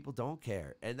people don't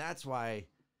care. And that's why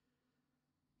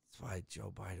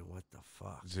Joe Biden, what the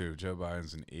fuck? Dude, Joe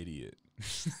Biden's an idiot.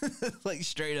 Like,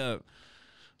 straight up,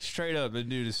 the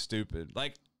dude is stupid.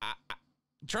 Like,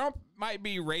 Trump might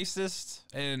be racist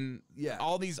and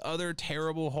all these other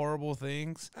terrible, horrible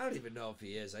things. I don't even know if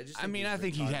he is. I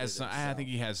think he has some.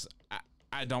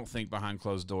 I don't think behind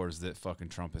closed doors that fucking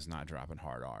Trump is not dropping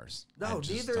hard R's. No,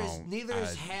 neither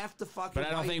is half the fucking. But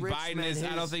I don't think Biden is.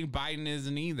 I don't think Biden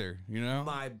isn't either. You know,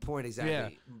 my point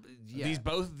exactly. Yeah.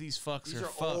 Both of these fucks are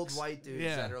fucks. Old white dudes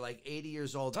that are like 80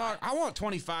 years old. I want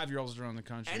 25-year-olds around the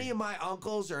country. Any of my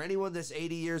uncles or anyone that's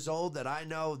 80 years old that I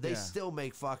know, they still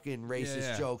make fucking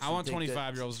racist jokes. I want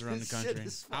 25-year-olds around the country.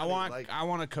 I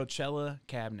want a Coachella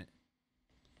cabinet.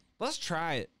 Let's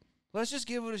try it. Let's just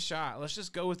give it a shot. Let's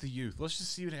just go with the youth. Let's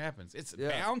just see what happens. It's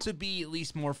bound to be at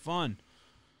least more fun.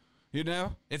 You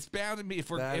know? It's bound to be.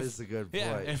 That is a good point.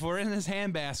 Yeah, if we're in this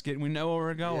handbasket and we know where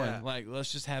we're going, like,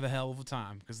 let's just have a hell of a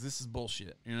time because this is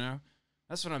bullshit, you know?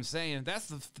 That's what I'm saying. That's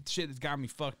the shit that's got me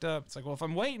fucked up. It's like, well, if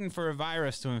I'm waiting for a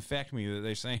virus to infect me that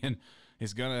they're saying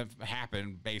is going to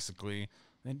happen, basically,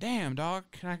 then damn, dog,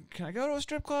 can I go to a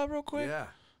strip club real quick? Yeah.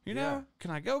 You know?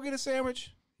 Can I go get a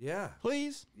sandwich? Yeah.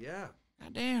 Please? Yeah.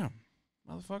 God damn,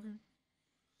 motherfucker.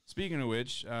 Speaking of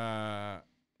which, that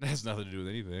has nothing to do with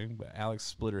anything, but Alex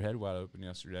split her head wide open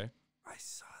yesterday. I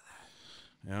saw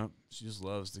that. Yeah, she just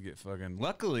loves to get fucking...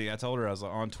 Luckily, I told her I was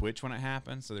on Twitch when it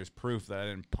happened, so there's proof that I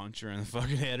didn't punch her in the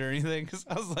fucking head or anything, because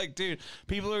I was like, dude,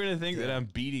 people are going to think that I'm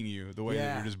beating you the way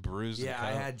that you're just bruised. Yeah,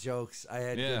 I had jokes. I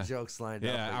had good jokes lined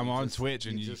up. Yeah, I'm on Twitch,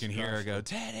 and you can hear her go,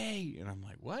 Teddy! And I'm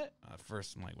like, what? At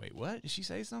first, I'm like, wait, what? Did she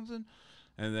say something?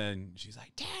 And then she's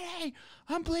like, Daddy,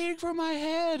 I'm bleeding from my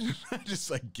head. I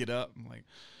just like get up. I'm like,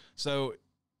 so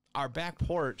our back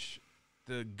porch,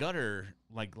 the gutter,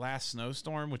 like last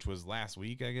snowstorm, which was last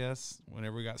week, I guess,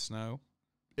 whenever we got snow,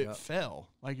 it fell.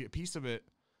 Like a piece of it,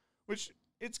 which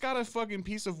it's got a fucking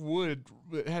piece of wood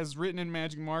that has written in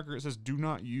magic marker. It says, do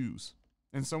not use.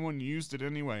 And someone used it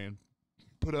anyway and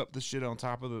put up the shit on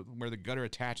top of where the gutter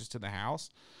attaches to the house.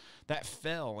 That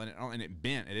fell and it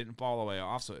bent. It didn't fall all the way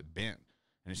off, so it bent.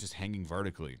 And it's just hanging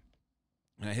vertically.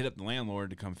 And I hit up the landlord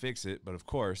to come fix it, but of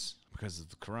course, because of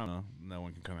the corona, no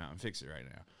one can come out and fix it right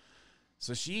now.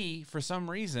 So she, for some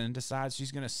reason, decides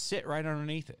she's going to sit right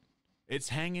underneath it. It's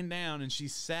hanging down, and she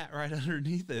sat right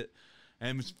underneath it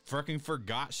and fucking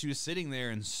forgot she was sitting there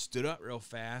and stood up real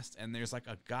fast, and there's like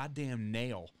a goddamn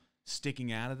nail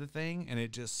sticking out of the thing, and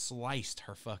it just sliced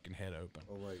her fucking head open.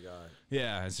 Oh my god.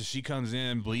 Yeah, and so she comes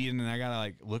in bleeding, and I gotta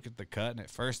like look at the cut, and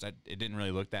at first it didn't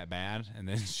really look that bad, and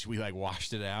then we like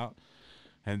washed it out,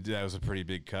 and that was a pretty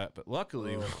big cut. But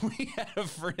luckily we had a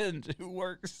friend who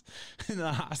works in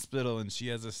the hospital, and she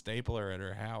has a stapler at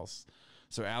her house.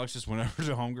 So Alex just went over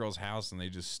to homegirl's house, and they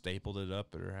just stapled it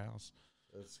up at her house.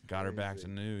 Got her back to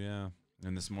new, yeah.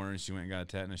 And this morning she went and got a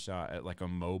tetanus shot at like a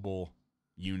mobile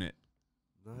unit.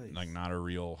 Nice. Like not a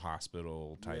real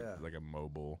hospital type, like a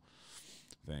mobile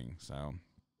thing. So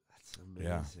that's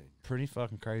amazing. Yeah, pretty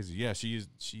fucking crazy. Yeah,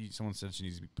 someone said she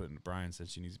needs to be Brian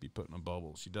said she needs to be put in a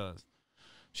bubble. She does.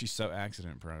 She's so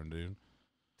accident prone, dude.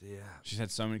 Yeah. She's had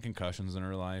so many concussions in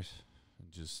her life.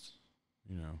 Just,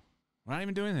 you know, we're not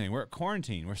even doing anything. We're at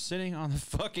quarantine. We're sitting on the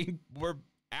fucking, we're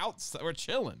outside. We're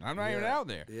chilling. I'm not even out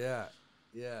there. Yeah.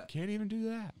 Yeah. Can't even do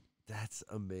that. That's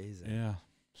amazing. Yeah.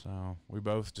 So we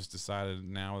both just decided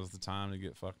now is the time to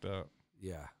get fucked up.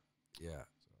 Yeah, yeah.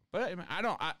 But I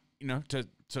mean,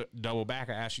 to double back,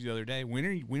 I asked you the other day,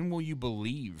 when will you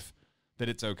believe that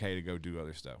it's okay to go do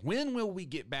other stuff? When will we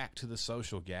get back to the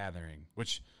social gathering?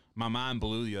 Which my mind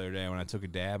blew the other day when I took a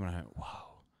dab, and I went,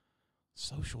 whoa,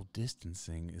 social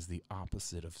distancing is the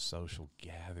opposite of social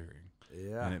gathering.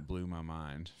 Yeah. And it blew my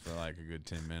mind for like a good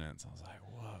 10 minutes. I was like,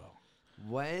 whoa.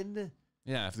 When...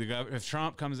 Yeah, if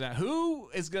Trump comes out, who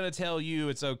is going to tell you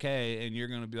it's okay, and you're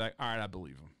going to be like, all right, I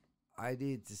believe him? I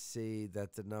need to see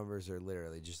that the numbers are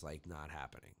literally just like not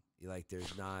happening. Like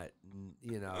there's not,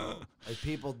 like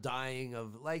people dying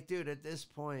of like, dude, at this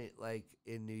point, like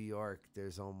in New York,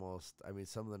 there's almost, I mean,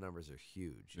 some of the numbers are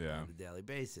huge on a daily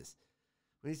basis.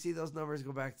 When you see those numbers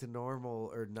go back to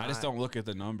normal or not. I just don't look at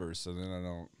the numbers, so then I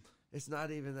don't. It's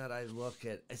not even that I look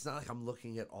at, it's not like I'm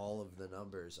looking at all of the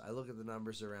numbers. I look at the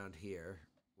numbers around here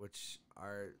which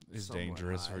are is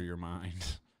dangerous high. for your mind.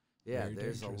 Yeah, Very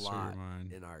there's a lot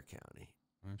mind. in our county.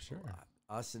 I'm sure.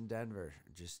 Us in Denver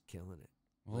are just killing it.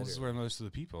 Well, this is where most of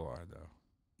the people are, though.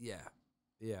 Yeah.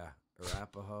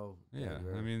 Arapahoe. Yeah,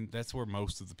 Denver. I mean, that's where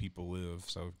most of the people live,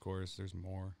 so of course there's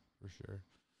more, for sure.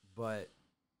 But...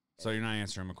 So you're not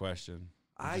answering my question.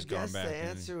 I guess the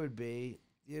answer would be,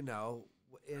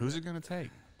 who's it going to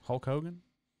take? Hulk Hogan?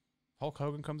 Hulk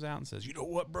Hogan comes out and says, "You know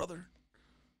what, brother?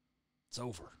 It's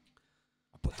over.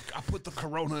 I put the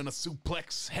Corona in a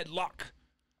suplex headlock."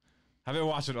 I've been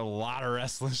watching a lot of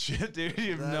wrestling shit, dude.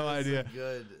 You have no idea.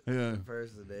 Good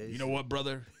impersonation. You know what,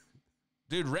 brother?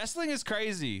 Dude, wrestling is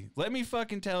crazy. Let me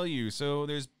fucking tell you. So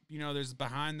there's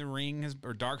Behind the Ring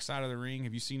or Dark Side of the Ring.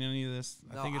 Have you seen any of this?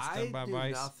 No, I think it's done by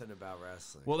Vice. Nothing about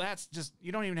wrestling. Well, that's just,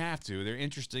 you don't even have to. They're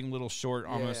interesting little short,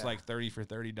 almost like 30 for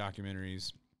 30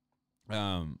 documentaries.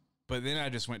 But then I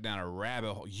just went down a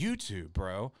rabbit hole. YouTube,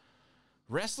 bro.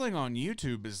 Wrestling on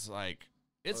YouTube is like,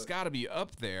 it's got to be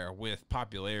up there with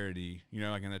popularity,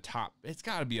 like in the top. It's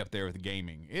got to be up there with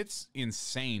gaming. It's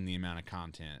insane the amount of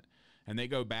content. And they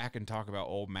go back and talk about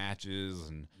old matches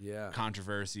and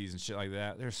controversies and shit like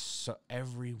that.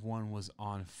 Everyone was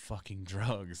on fucking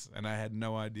drugs, and I had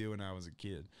no idea when I was a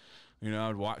kid.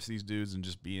 I'd watch these dudes and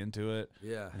just be into it,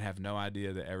 and have no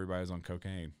idea that everybody was on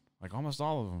cocaine. Like almost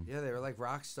all of them. Yeah, they were like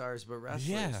rock stars, but wrestlers.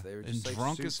 Yeah, They were just and like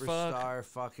drunk as fuck,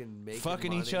 fucking making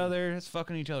fucking money. each other,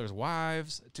 fucking each other's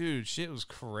wives. Dude, shit was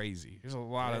crazy. There's a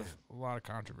lot of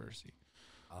controversy.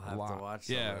 I'll have to watch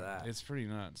some of that. It's pretty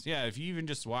nuts. Yeah, if you even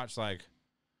just watch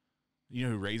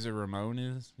who Razor Ramon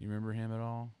is? You remember him at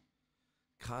all?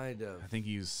 Kind of. I think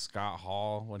he was Scott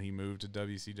Hall when he moved to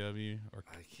WCW. I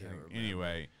can't remember.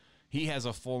 Anyway, he has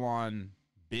a full-on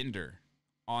bender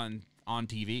on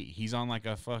TV. He's on like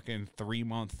a fucking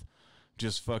 3-month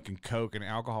just fucking coke and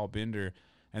alcohol bender.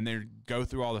 And they go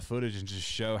through all the footage and just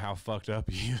show how fucked up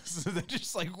he is. They're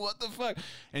just like, what the fuck?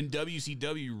 And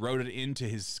WCW wrote it into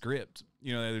his script.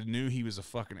 They knew he was a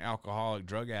fucking alcoholic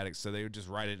drug addict, so they would just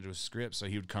write it into a script so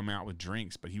he would come out with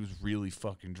drinks, but he was really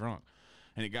fucking drunk.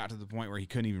 And it got to the point where he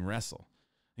couldn't even wrestle.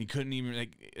 He couldn't even,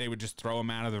 they would just throw him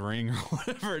out of the ring or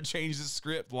whatever, change the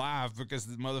script live because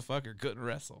the motherfucker couldn't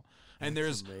wrestle. And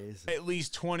there's at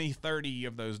least 20, 30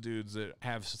 of those dudes that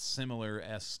have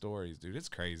similar-esque stories, dude. It's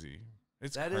crazy.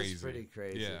 That is pretty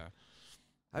crazy. Yeah.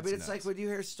 I mean, it's like when you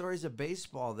hear stories of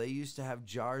baseball, they used to have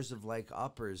jars of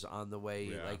uppers on the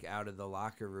way out of the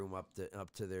locker room up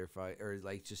to their fight, or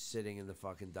just sitting in the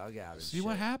fucking dugout. And See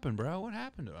what happened, bro? What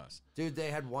happened to us? Dude, they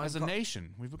had one as a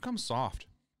nation. We've become soft.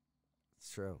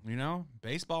 It's true.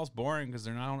 Baseball's boring because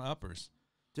they're not on uppers.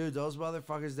 Dude, those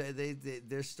motherfuckers,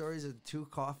 their stories of 2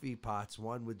 coffee pots,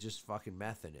 one with just fucking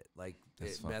meth in it.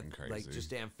 That's fucking crazy. Like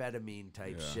just amphetamine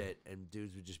type shit. And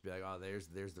dudes would just be like, oh, there's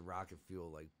the rocket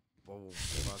fuel. Like, boom,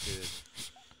 fucking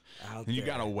out and you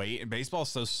got to wait. And baseball's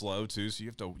so slow, too, so you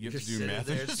have to do meth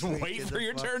and just wait for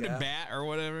your turn to bat or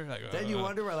whatever. Then you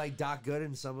wonder why, Doc Gooden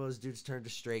and some of those dudes turned to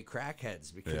straight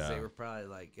crackheads because they were probably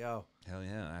like, yo. Hell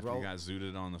yeah. After you got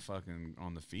zooted on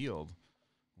the field.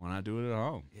 Why not do it at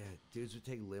home? Yeah, dudes would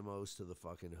take limos to the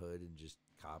fucking hood and just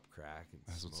cop crack. And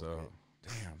that's what's up.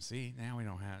 Damn, see, now we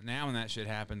don't have. Now when that shit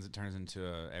happens, it turns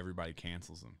into everybody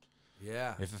cancels them.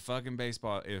 Yeah. If a fucking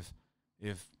baseball, if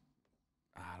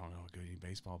I don't know a good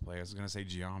baseball player, I was gonna say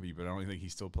Giambi, but I don't think he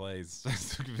still plays.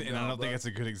 And I don't think that's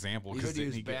a good example because he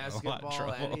could use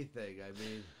basketball, anything. I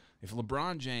mean, if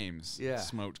LeBron James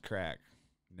smoked crack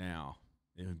now,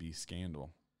 it would be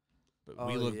scandal. But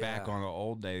we look back on the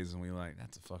old days and we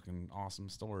that's a fucking awesome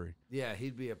story. Yeah,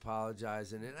 he'd be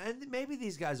apologizing. And maybe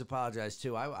these guys apologize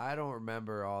too. I don't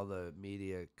remember all the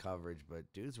media coverage, but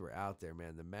dudes were out there,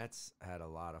 man. The Mets had a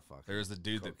lot of fucking There's the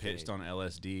dude that pitched on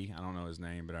LSD. I don't know his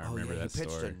name, but I remember that story.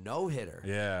 He pitched a no-hitter.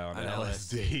 Yeah, on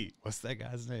LSD. What's that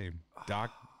guy's name?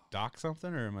 Doc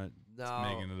something, or am I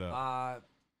making it up?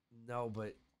 No,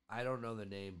 but I don't know the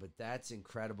name, but that's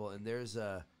incredible. And there's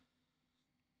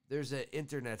an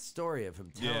internet story of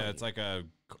him telling. Yeah, it's like an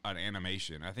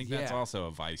animation. I think that's also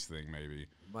a Vice thing, maybe.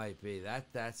 Might be.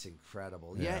 That's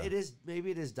incredible. Yeah, it is.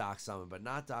 Maybe it is Doc Summon, but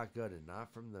not Doc Gooden,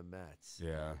 not from the Mets.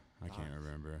 Yeah, I can't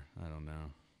remember. I don't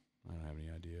know. I don't have any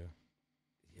idea.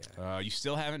 Yeah. You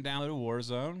still haven't downloaded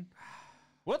Warzone?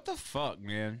 What the fuck,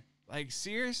 man?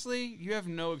 Seriously? You have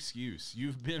no excuse.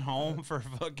 You've been home for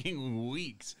fucking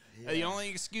weeks. Yeah. The only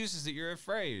excuse is that you're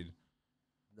afraid.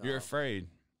 No. You're afraid.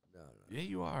 Yeah,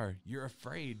 you are. You're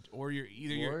afraid, or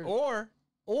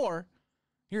or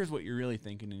here's what you're really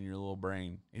thinking in your little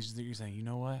brain is that you're saying, you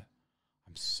know what?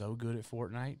 I'm so good at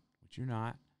Fortnite, which you're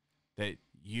not. That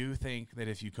you think that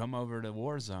if you come over to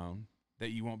Warzone,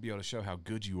 that you won't be able to show how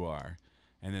good you are,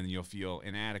 and then you'll feel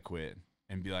inadequate,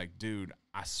 and be like, dude,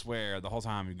 I swear the whole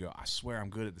time you go, I swear I'm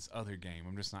good at this other game.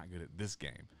 I'm just not good at this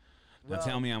game. Now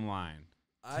tell me I'm lying.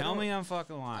 Tell me I'm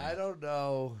fucking lying. I don't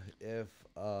know if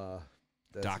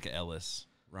Doc Ellis,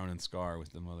 Ronan Scar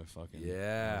with the motherfucking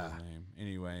name.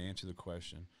 Anyway, answer the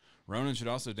question. Ronan should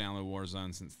also download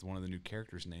Warzone since one of the new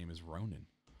characters' name is Ronan.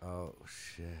 Oh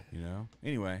shit! You know.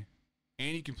 Anyway,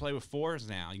 and you can play with fours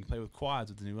now. You can play with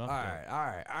quads with the new update.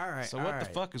 All right. So what the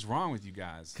fuck is wrong with you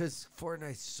guys? Because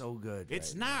Fortnite's so good.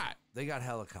 It's right not. Now. They got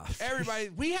helicopters.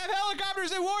 Everybody, we have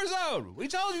helicopters in Warzone. We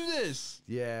told you this.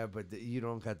 Yeah, but you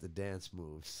don't got the dance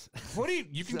moves. What do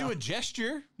you can do a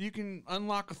gesture. You can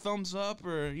unlock a thumbs up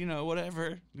or, you know,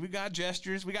 whatever. We got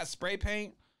gestures. We got spray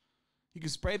paint. You can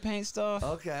spray paint stuff.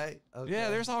 Okay. Yeah,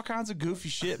 there's all kinds of goofy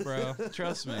shit, bro.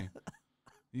 Trust me.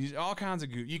 All kinds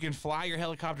of You can fly your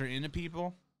helicopter into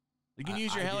people. You can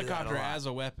use your helicopter as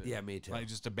a weapon. Yeah, me too. Like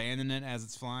just abandon it as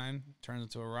it's flying, turn it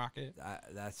into a rocket.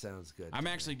 That sounds good. I'm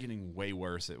actually getting way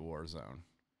worse at Warzone.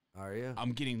 Are you?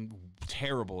 I'm getting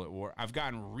terrible at War. I've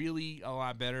gotten really a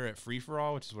lot better at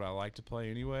free-for-all, which is what I like to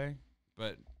play anyway.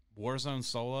 But Warzone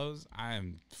solos, I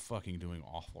am fucking doing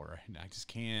awful right now. I just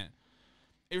can't.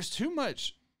 There's too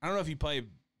much. I don't know if you play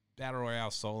Battle Royale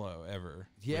solo ever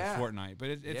with Fortnite, but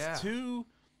it's too.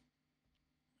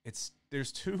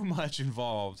 There's too much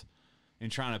involved in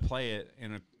trying to play it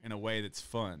in a way that's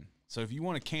fun. So if you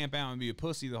want to camp out and be a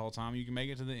pussy the whole time, you can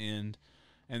make it to the end,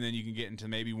 and then you can get into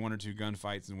maybe 1 or 2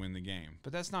 gunfights and win the game.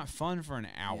 But that's not fun for an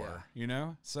hour, you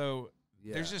know? So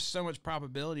there's just so much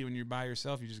probability when you're by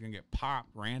yourself, you're just going to get popped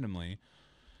randomly.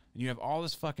 And you have all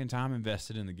this fucking time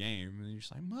invested in the game, and you're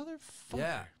just like, motherfucker.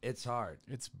 Yeah, it's hard.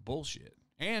 It's bullshit.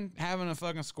 And having a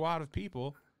fucking squad of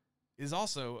people is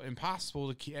also impossible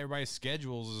to keep everybody's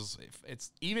schedules.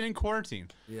 It's even in quarantine.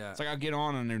 Yeah, it's like I'll get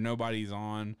on and there nobody's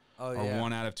on, or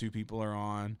 1 out of 2 people are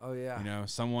on. Oh yeah, you know,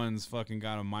 someone's fucking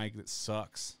got a mic that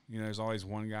sucks. You know, there's always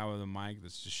one guy with a mic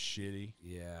that's just shitty.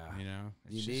 Yeah, you know,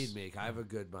 you need me. I have a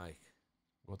good mic.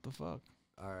 What the fuck?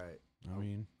 All right, I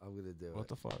mean, I'm gonna do it. What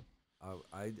the fuck?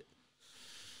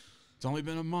 It's only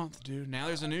been a month, dude. Now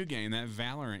there's a new game, that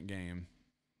Valorant game.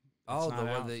 Oh, the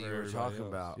one that you were talking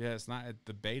about. Yeah, it's not at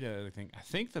the beta. I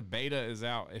think the beta is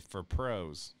out for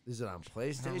pros. Is it on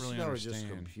PlayStation or just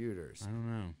computers? I don't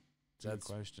know. That's a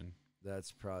good question.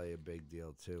 That's probably a big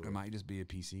deal too. It might just be a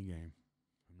PC game.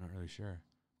 I'm not really sure.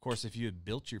 Of course, if you had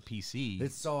built your PC,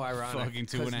 it's so ironic. Fucking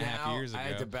 2.5 years ago, I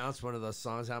had to bounce one of those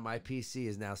songs out. My PC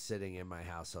is now sitting in my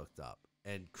house hooked up,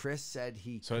 and Chris said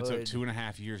he could. So it took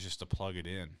 2.5 years just to plug it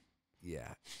in.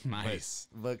 Yeah. Nice.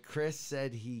 But Chris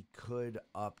said he could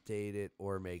update it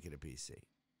or make it a PC.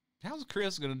 How's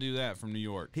Chris going to do that from New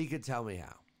York? He could tell me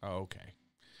how. Oh, okay.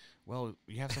 Well,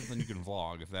 you have something you can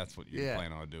vlog if that's what you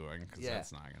plan on doing, because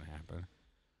that's not going to happen.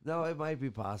 No, it might be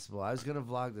possible. I was going to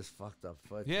vlog this fucked up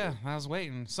foot. Yeah, I was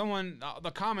waiting. Someone, the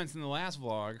comments in the last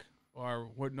vlog are,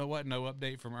 no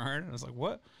update from Ern. I was like,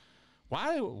 what?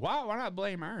 Why not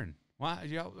blame Ern? Why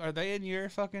are they in your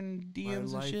fucking DMs and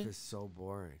shit? My life is so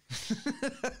boring.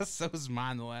 So is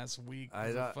mine the last week.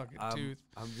 Tooth.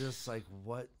 I'm just like,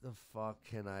 what the fuck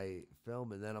can I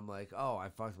film? And then I'm like, oh, I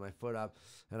fucked my foot up,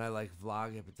 and I like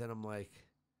vlog it. But then I'm like,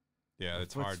 yeah,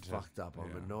 it's hard to fucked up.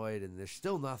 I'm annoyed, and there's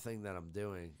still nothing that I'm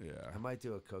doing. Yeah, I might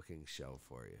do a cooking show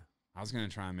for you. I was gonna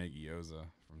try and make gyoza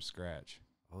from scratch.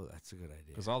 Oh, that's a good idea.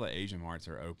 Because all the Asian marts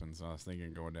are open, so I was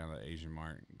thinking going down to the Asian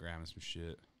mart and grabbing some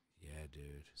shit. Yeah,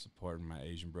 dude. Supporting my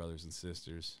Asian brothers and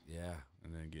sisters. Yeah.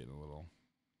 And then getting a little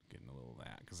of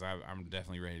that. Because I'm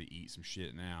definitely ready to eat some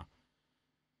shit now.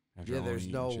 There's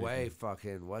no way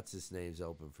fucking what's his name's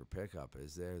open for pickup.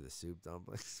 Is there the soup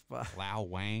dumpling spot? Lao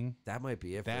Wang? That might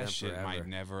be it for that them shit forever. might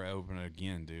never open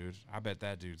again, dude. I bet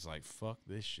that dude's like, fuck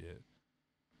this shit.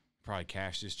 Probably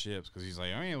cashed his chips because he's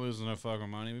like, I ain't losing no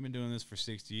fucking money. We've been doing this for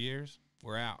 60 years.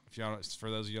 We're out. If y'all, for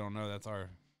those of you who don't know, that's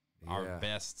our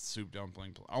best soup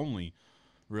dumpling, only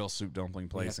real soup dumpling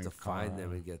place. We have to find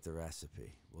them and get the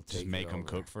recipe. We'll just make them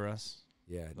cook for us.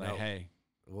 Yeah, like hey,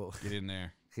 get in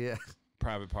there. Yeah,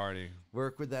 private party.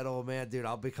 Work with that old man, dude.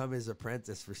 I'll become his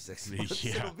apprentice for 6 months.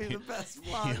 Yeah, it'll be the best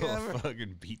vlog ever.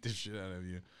 Fucking beat the shit out of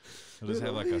you. He'll just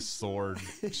have like a sword,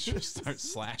 just start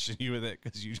slashing you with it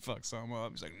because you fuck something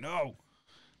up. He's like, no,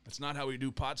 that's not how we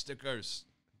do pot stickers.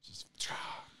 Just.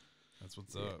 That's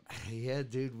what's up. Yeah,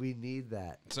 dude, we need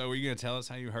that. So were you going to tell us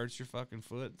how you hurt your fucking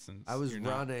foot since I was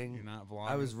running. You're not vlogging?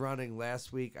 I was running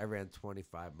last week. I ran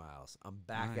 25 miles. I'm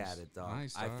back at it, dog.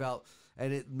 Nice, I felt,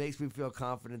 and it makes me feel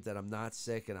confident that I'm not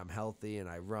sick and I'm healthy and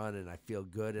I run and I feel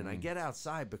good and I get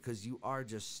outside because you are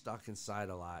just stuck inside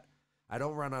a lot. I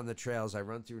don't run on the trails. I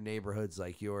run through neighborhoods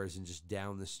like yours and just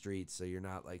down the street so you're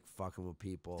not like fucking with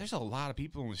people. There's a lot of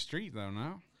people in the street though,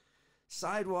 no?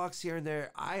 sidewalks here and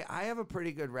there. I have a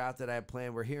pretty good route that I have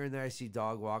planned where here and there I see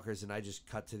dog walkers and I just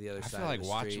cut to the other side. I feel like of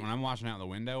the street. when I'm watching out the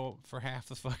window for half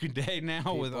the fucking day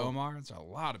now with Omar, it's a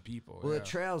lot of people. Well, the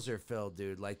trails are filled,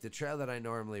 dude. Like the trail that I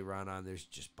normally run on, there's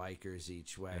just bikers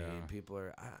each way, and people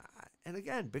are. And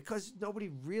again, because nobody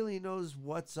really knows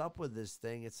what's up with this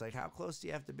thing, it's like, how close do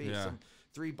you have to be? Yeah. Some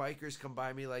 3 bikers come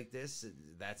by me like this,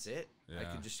 that's it. I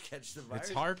can just catch the virus.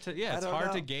 It's hard to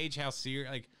to gauge how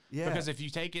serious, because if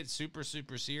you take it super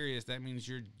serious, that means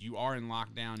you are in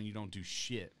lockdown and you don't do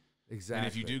shit. Exactly. And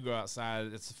if you do go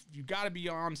outside, you got to be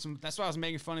on some. That's why I was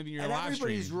making fun of you in your live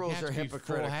stream. Everybody's rules are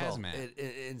hypocritical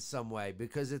in some way,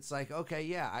 because it's like, okay,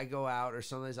 yeah, I go out, or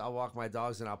sometimes I'll walk my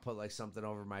dogs and I'll put like something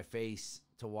over my face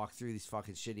to walk through these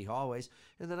fucking shitty hallways,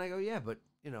 and then I go, yeah, but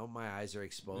my eyes are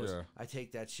exposed. Yeah. I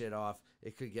take that shit off.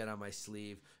 It could get on my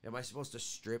sleeve. Am I supposed to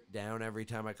strip down every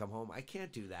time I come home? I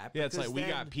can't do that. Yeah, it's like we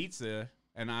got pizza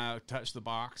and I touched the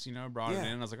box, brought it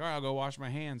in. I was like, all right, I'll go wash my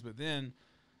hands. But then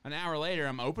an hour later,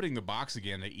 I'm opening the box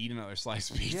again to eat another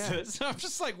slice of pizza. Yeah. So I'm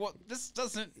just like, well, this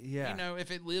doesn't,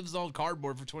 if it lives on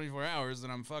cardboard for 24 hours, then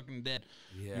I'm fucking dead.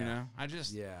 Yeah.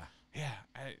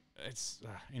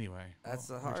 Anyway. That's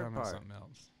the hard part.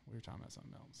 We were talking about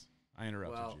something else. I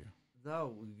interrupted you.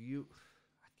 No,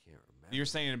 I can't remember. You're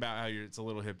saying about how it's a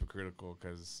little hypocritical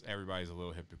because everybody's a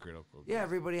little hypocritical. Yeah,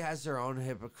 everybody has their own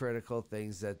hypocritical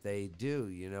things that they do.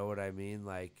 You know what I mean?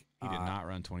 Like, he did not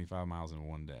run 25 miles in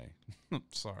one day.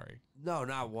 Sorry. No,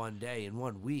 not one day, in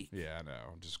 1 week. Yeah, I know.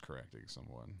 I'm just correcting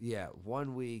someone. Yeah,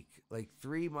 1 week, like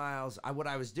 3 miles. What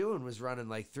I was doing was running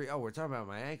like 3. Oh, we're talking about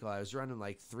my ankle. I was running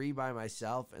like 3 by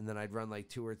myself, and then I'd run like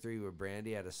 2 or 3 with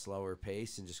Brandy at a slower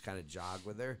pace and just kind of jog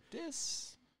with her.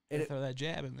 Throw that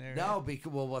jab in there. No,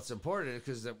 because what's important is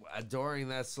because during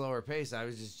that slower pace, I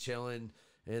was just chilling,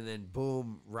 and then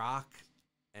boom, rock,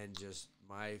 and just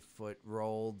my foot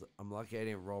rolled. I'm lucky I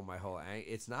didn't roll my whole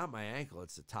ankle. It's not my ankle;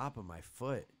 it's the top of my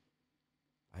foot.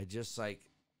 I just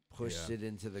pushed it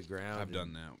into the ground. I've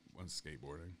done that when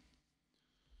skateboarding.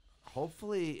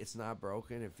 Hopefully, it's not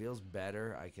broken. It feels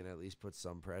better. I can at least put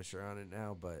some pressure on it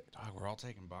now. But dog, we're all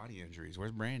taking body injuries.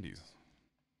 Where's Brandy's?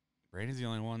 Brandy's the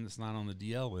only one that's not on the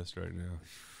DL list right now.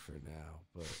 For now,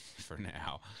 but for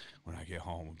now, when I get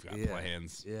home, we've got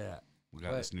plans. Yeah, we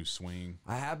got this new swing.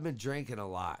 I have been drinking a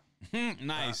lot.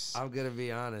 Nice. I'm gonna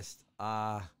be honest.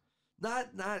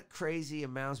 Not crazy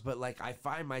amounts, but I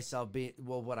find myself being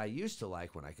what I used to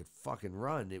like when I could fucking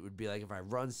run. It would be like if I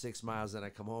run 6 miles and I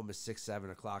come home at 6, 7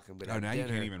 o'clock. I'm gonna. Oh, now dinner.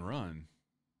 You can't even run.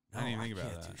 No, I didn't think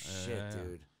about that. Do shit,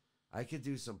 dude. I could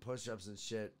do some push-ups and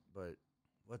shit, but.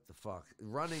 What the fuck?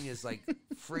 Running is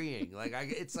freeing.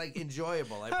 It's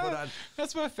enjoyable. I put on.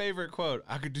 That's my favorite quote.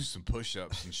 I could do some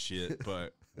push-ups and shit,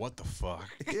 but what the fuck?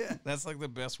 Yeah, that's the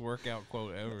best workout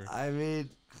quote ever. I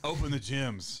mean, open the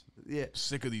gyms. Yeah,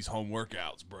 sick of these home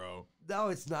workouts, bro. No,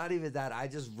 it's not even that.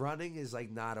 Running is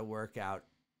not a workout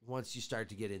once you start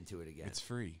to get into it again. It's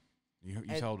free. You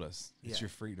told us it's your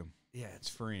freedom. Yeah, it's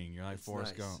freeing. You're like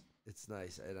Forrest Gump. It's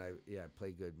nice, and I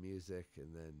play good music,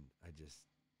 and then I just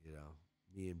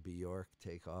me and Bjork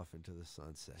take off into the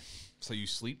sunset. So you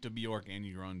sleep to Bjork and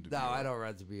you run to Bjork? No, I don't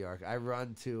run to Bjork. I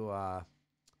run to a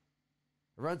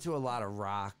lot of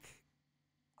rock.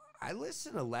 I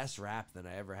listen to less rap than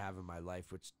I ever have in my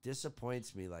life, which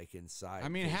disappoints me inside. I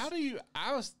mean,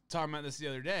 I was talking about this the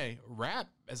other day. Rap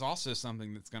is also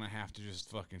something that's going to have to just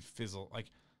fucking fizzle.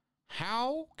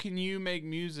 How can you make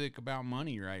music about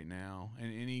money right now in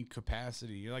any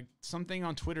capacity? You're something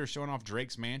on Twitter showing off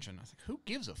Drake's mansion. I was like, who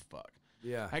gives a fuck?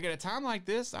 Yeah. At a time like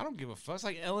this, I don't give a fuck. It's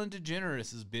like Ellen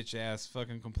DeGeneres' bitch ass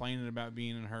fucking complaining about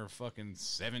being in her fucking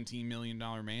 $17 million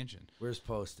mansion. Where's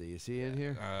Posty? Is he in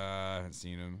here? I haven't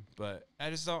seen him, but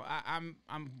I just don't.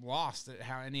 I'm lost at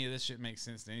how any of this shit makes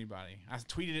sense to anybody. I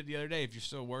tweeted it the other day. If you're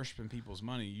still worshiping people's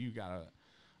money, you got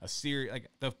a serious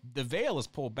the veil is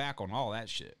pulled back on all that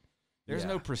shit. There's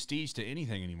no prestige to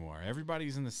anything anymore.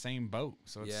 Everybody's in the same boat,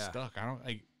 so it's stuck. I don't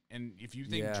like. And if you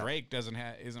think Drake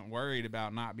isn't worried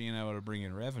about not being able to bring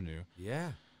in revenue,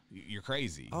 you're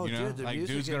crazy. Oh, dude,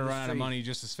 dude's gonna run out of money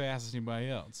just as fast as anybody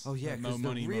else. Oh yeah, because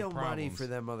the real money for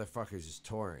them motherfuckers is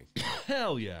touring.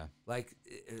 Hell yeah,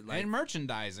 and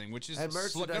merchandising, which is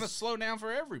gonna slow down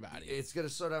for everybody. It's gonna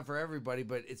slow down for everybody,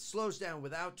 but it slows down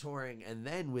without touring, and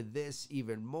then with this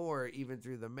even more, even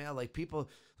through the mail. People,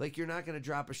 you're not gonna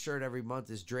drop a shirt every month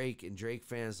as Drake, and Drake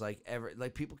fans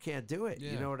people can't do it.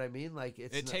 Yeah. You know what I mean?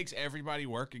 It takes everybody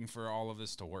working for all of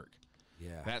this to work.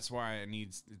 Yeah. That's why it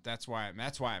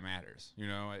matters. You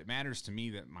know, it matters to me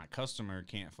that my customer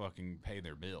can't fucking pay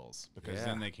their bills because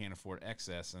then they can't afford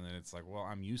excess. And then it's like, well,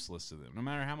 I'm useless to them no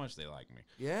matter how much they like me.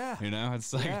 Yeah. You know,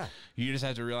 it's like, you just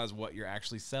have to realize what you're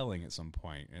actually selling at some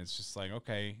point. And it's just like,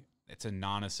 okay, it's a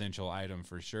non-essential item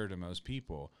for sure to most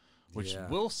people, which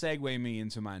will segue me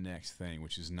into my next thing,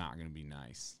 which is not going to be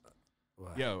nice. Wow.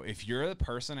 Yo, if you're the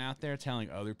person out there telling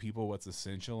other people what's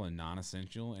essential and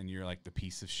non-essential, and you're like the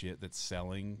piece of shit that's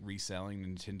reselling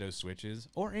Nintendo Switches,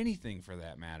 or anything for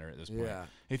that matter at this point,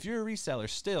 if you're a reseller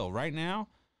still, right now,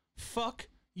 fuck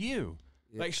you.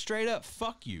 Like, straight up,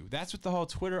 fuck you. That's what the whole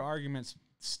Twitter arguments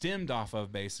stemmed off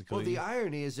of, basically. Well, the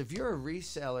irony is, if you're a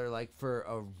reseller, like, for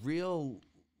a real,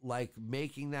 like,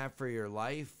 making that for your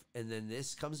life, and then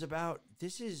this comes about,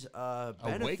 this is a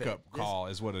benefit. A wake-up call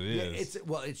is what it is.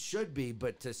 Well, it should be,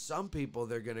 but to some people,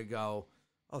 they're going to go,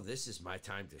 oh, this is my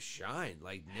time to shine.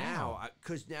 Like, now,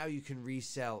 because now you can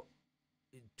resell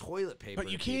toilet paper.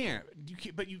 But you can't.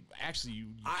 But you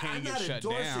can't get shut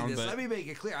down. I'm not endorsing this. Let me make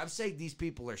it clear. I'm saying these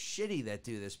people are shitty that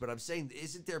do this, but I'm saying,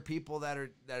 isn't there people that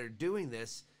are doing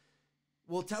this?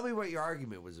 Well, tell me what your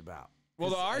argument was about. Well,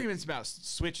 the argument's about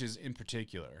Switches in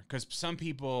particular, because some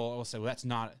people will say, well, that's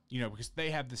not, because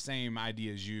they have the same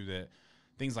idea as you, that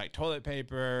things like toilet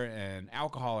paper and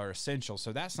alcohol are essential,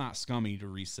 so that's not scummy to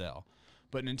resell.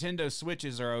 But Nintendo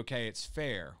Switches are okay, it's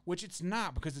fair, which it's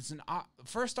not, because it's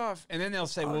first off, and then they'll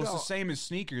say, it's the same as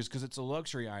sneakers because it's a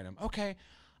luxury item. Okay,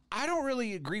 I don't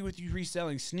really agree with you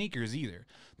reselling sneakers either.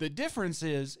 The difference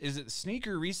is that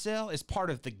sneaker resale is part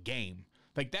of the game.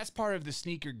 Like, that's part of the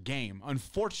sneaker game.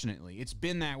 Unfortunately, it's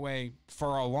been that way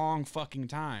for a long fucking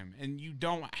time. And you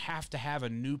don't have to have a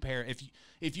new pair.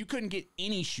 If you couldn't get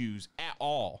any shoes at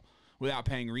all without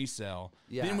paying resale,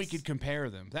 then we could compare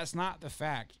them. That's not the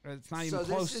fact. It's not even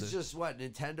close. So this is just what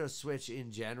Nintendo Switch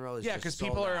in general is. Yeah, because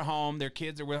people are at home. Their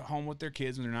kids are at home with their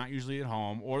kids, and they're not usually at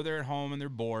home, or they're at home and they're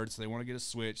bored, so they want to get a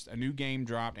Switch. A new game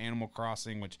dropped, Animal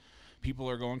Crossing, which people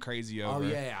are going crazy over. Oh,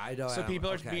 yeah, I know. So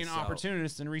people are being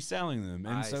opportunists and reselling them.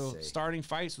 And starting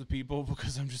fights with people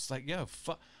because I'm just like, yo,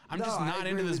 fuck. I'm just not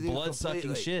into this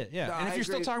blood-sucking shit. Yeah. No, and if you're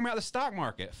still talking about the stock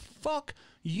market, fuck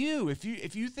you. If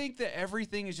you think that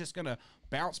everything is just going to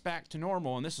bounce back to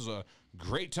normal and this is a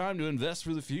great time to invest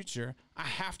for the future, I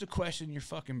have to question your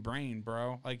fucking brain,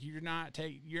 bro. Like, you're not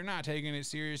taking it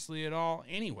seriously at all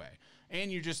anyway.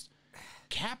 And you're just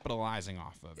capitalizing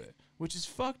off of it, which is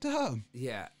fucked up.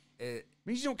 Yeah. It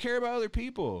means you don't care about other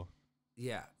people.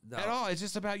 Yeah, no. At all. It's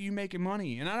just about you making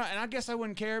money, and I guess I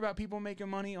wouldn't care about people making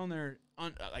money on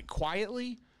like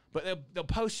quietly, but they'll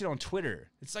post shit on Twitter.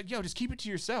 It's like, yo, just keep it to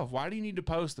yourself. Why do you need to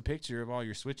post the picture of all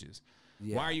your Switches?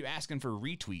 Yeah. Why are you asking for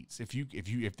retweets if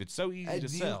it's so easy to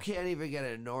sell? You can't even get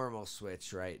a normal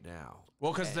Switch right now.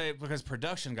 Well, because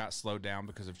production got slowed down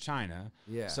because of China.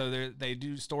 Yeah. So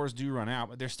stores do run out,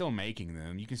 but they're still making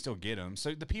them. You can still get them.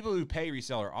 So the people who pay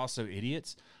resale are also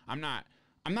idiots. I'm not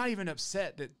even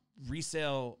upset that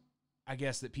resale. I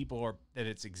guess that that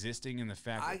it's existing and the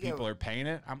fact that people are paying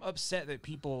it. I'm upset that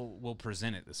people will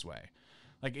present it this way.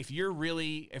 Like, if we're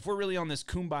really on this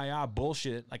kumbaya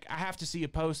bullshit, like, I have to see a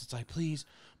post that's like, please,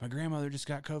 my grandmother just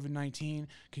got COVID-19.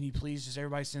 Can you please just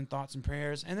everybody send thoughts and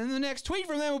prayers? And then the next tweet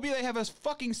from them will be they have a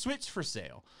fucking Switch for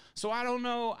sale. So I don't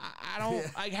know. I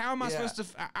don't like, how am I supposed to?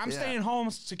 I'm staying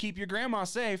home to keep your grandma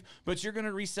safe, but you're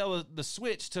gonna resell the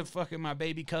Switch to fucking my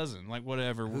baby cousin, like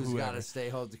whatever. Who's got to stay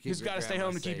home to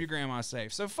keep your grandma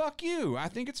safe? So fuck you. I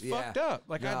think it's fucked up.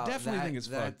 Like, I definitely think it's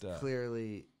fucked up.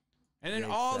 Clearly. And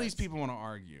then all these people want to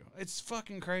argue. It's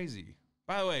fucking crazy.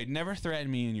 By the way, never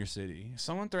threaten me in your city.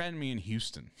 Someone threatened me in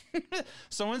Houston.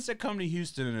 Someone said, come to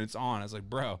Houston, and it's on. I was like,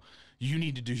 bro, you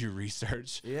need to do your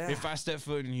research. Yeah. If I step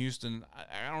foot in Houston,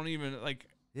 I don't even, like,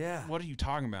 what are you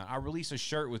talking about? I release a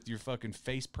shirt with your fucking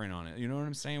face print on it. You know what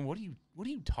I'm saying? What are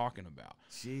you talking about?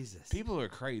 Jesus. People are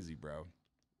crazy, bro.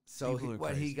 So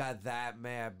he got that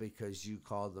mad because you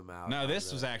called them out? No,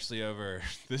 this was actually over.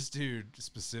 This dude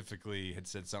specifically had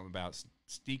said something about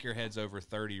sneakerheads over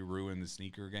 30 ruin the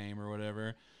sneaker game or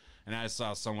whatever. And I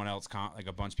saw someone else, like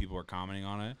a bunch of people were commenting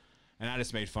on it. And I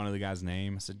just made fun of the guy's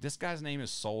name. I said, this guy's name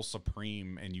is Soul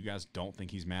Supreme, and you guys don't think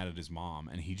he's mad at his mom.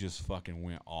 And he just fucking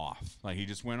went off. Like, he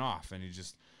just went off, and he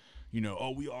just...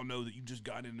 oh, we all know that you just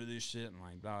got into this shit. And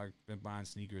like, dog, been buying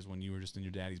sneakers when you were just in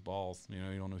your daddy's balls. You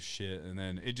don't know shit. And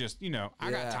then it just,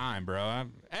 I got time, bro.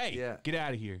 Get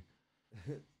out of here.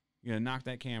 Knock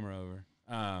that camera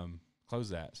over.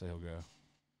 Close that so he'll go.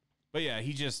 But yeah,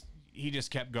 he just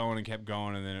kept going and kept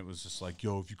going. And then it was just like,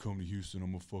 yo, if you come to Houston,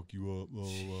 I'm going to fuck you up. Blah,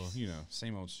 blah, blah.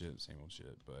 Same old shit.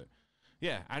 But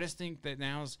yeah, I just think that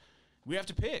we have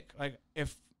to pick. Like,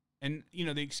 if And, you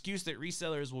know, the excuse that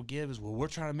resellers will give is, well, we're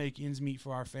trying to make ends meet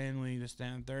for our family, this, that,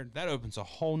 and third. That opens a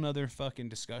whole nother fucking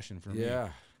discussion for me. Yeah.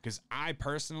 Because I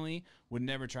personally would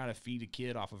never try to feed a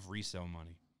kid off of resale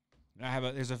money.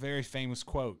 There's a very famous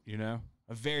quote, you know,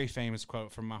 a very famous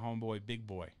quote from my homeboy, Big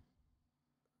Boy.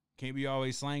 Can't be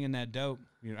always slanging that dope.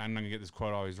 You know, I'm not going to get this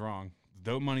quote always wrong.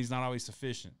 Dope money's not always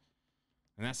sufficient.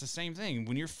 And that's the same thing.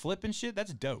 When you're flipping shit,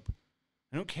 that's dope.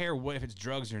 I don't care if it's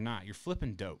drugs or not. You're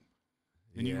flipping dope.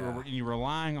 And you're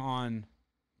relying on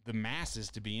the masses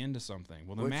to be into something.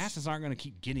 Well, the masses aren't going to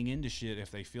keep getting into shit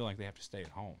if they feel like they have to stay at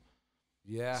home.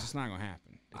 Yeah. It's just not going to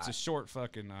happen. It's a short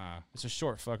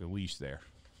fucking leash there.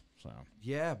 So.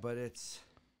 Yeah, but it's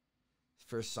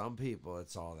for some people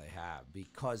it's all they have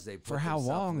because they put for how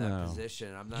long in that though?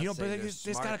 Position. I'm not. But it's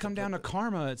got to come down to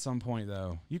karma at some point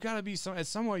though. You got to be at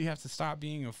some point you have to stop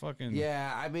being a fucking.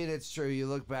 Yeah, I mean it's true. You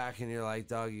look back and you're like,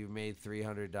 dog, you made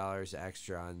 $300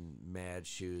 extra on mad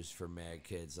shoes for mad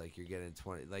kids. Like you're getting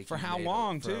 20. Like for how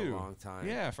long for too? A long time.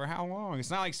 Yeah, for how long? It's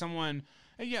not like someone.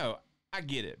 Hey, yo. I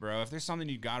get it, bro. If there's something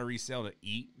you got to resell to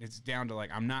eat, it's down to like,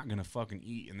 I'm not going to fucking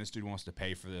eat, and this dude wants to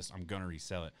pay for this. I'm going to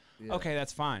resell it. Yeah. Okay,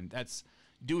 that's fine.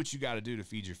 Do what you got to do to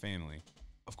feed your family.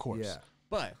 Of course. Yeah.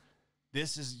 But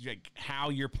this is like how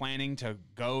you're planning to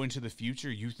go into the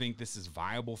future. You think this is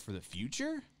viable for the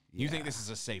future? Yeah. You think this is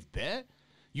a safe bet?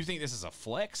 You think this is a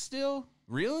flex still?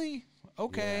 Really?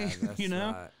 Okay. Yeah, you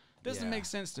know? Doesn't make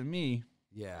sense to me.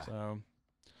 Yeah. So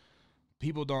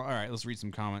people don't. All right, let's read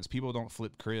some comments. People don't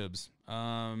flip cribs.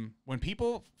 When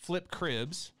people flip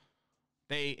cribs,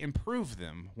 they improve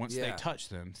them once they touch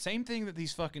them. Same thing that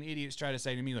these fucking idiots try to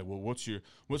say to me, like, well,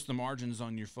 what's the margins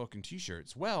on your fucking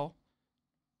t-shirts? Well,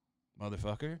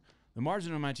 motherfucker, the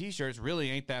margin on my t-shirts really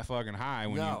ain't that fucking high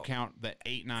when you count the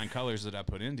 8-9 colors that I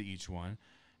put into each one.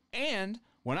 And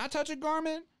when I touch a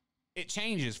garment, it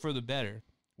changes for the better.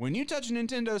 When you touch a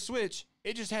Nintendo Switch,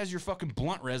 it just has your fucking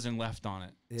blunt resin left on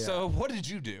it. Yeah. So what did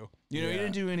you do? You know, you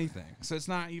didn't do anything. So it's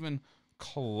not even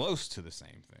close to the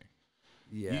same thing.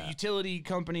 Yeah. Utility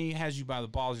company has you by the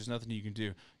balls. There's nothing you can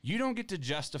do. You don't get to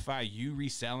justify you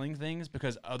reselling things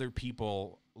because other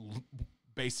people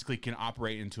basically can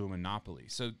operate into a monopoly.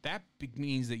 So that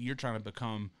means that you're trying to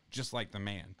become just like the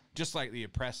man, just like the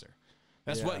oppressor.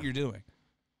 That's what you're doing.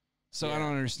 So I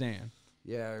don't understand.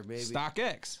 Yeah, or maybe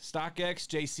StockX,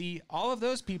 JC, all of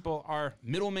those people are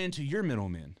middlemen to your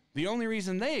middlemen. The only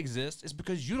reason they exist is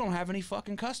because you don't have any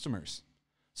fucking customers.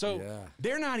 So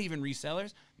they're not even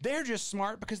resellers. They're just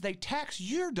smart because they tax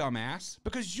your dumbass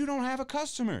because you don't have a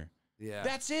customer. Yeah.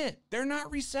 That's it. They're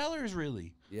not resellers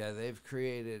really. Yeah, they've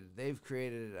created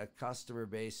a customer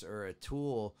base or a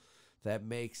tool that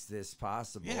makes this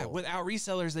possible. Yeah, without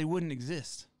resellers they wouldn't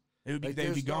exist. It would be, like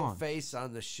they'd be gone. No face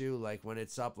on the shoe, like when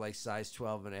it's up like size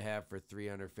 12.5 for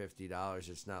 $350.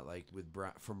 It's not like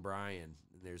from Brian.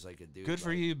 And there's like a dude. Good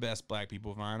for you, best black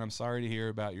people, Brian. I'm sorry to hear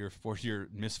about your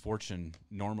misfortune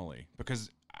normally,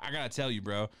 because I gotta tell you,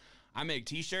 bro, I make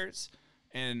T-shirts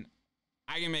and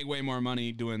I can make way more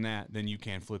money doing that than you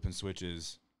can flipping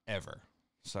switches ever.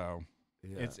 So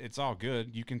it's all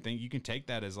good. You can take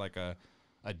that as like a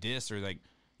diss, or like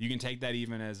you can take that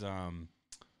even as an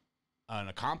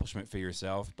accomplishment for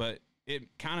yourself, but it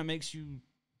kind of makes you,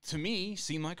 to me,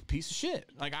 seem like a piece of shit.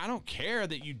 Like, I don't care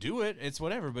that you do it. It's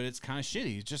whatever, but it's kind of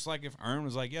shitty. It's just like if Ern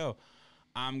was like, yo,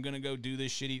 I'm going to go do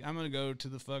this shitty. I'm going to go to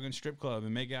the fucking strip club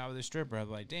and make out with this stripper. I'd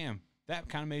be like, damn, that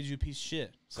kind of made you a piece of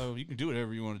shit. So you can do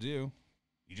whatever you want to do.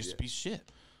 You're just a piece of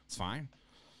shit. It's fine.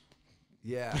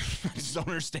 Yeah. I just don't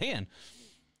understand.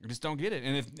 I just don't get it.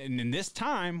 And in this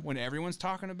time, when everyone's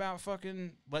talking about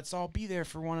fucking let's all be there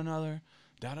for one another,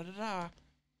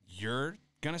 you're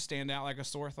going to stand out like a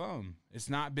sore thumb. It's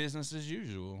not business as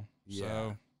usual. Yeah.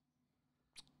 So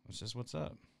that's just what's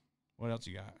up. What else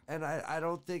you got? And I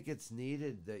don't think it's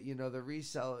needed. That, you know, the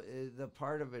resell, the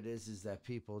part of it is that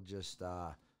people just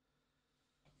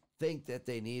think that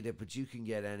they need it, but you can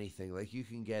get anything. Like, you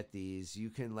can get these.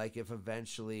 You can, like, if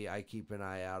eventually I keep an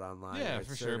eye out online. Yeah,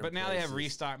 for sure. But now they have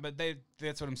restock. But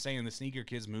that's what I'm saying. The sneaker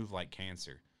kids move like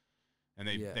cancer. And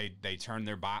they turn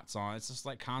their bots on. It's just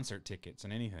like concert tickets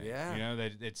and anything. Yeah, you know,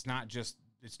 it's not just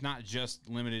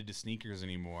limited to sneakers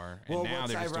anymore. And well, now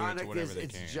what's they're just ironic doing it to whatever is they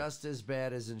it's can. just as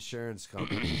bad as insurance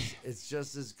companies. It's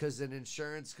just as, because an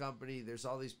insurance company, there's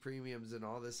all these premiums and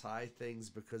all this high things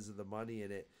because of the money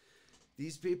in it.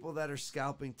 These people that are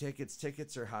scalping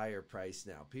tickets are higher priced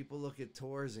now. People look at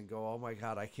tours and go, oh my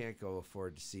God, I can't go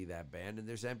afford to see that band. And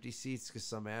there's empty seats because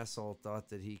some asshole thought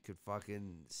that he could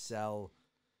fucking sell.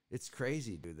 It's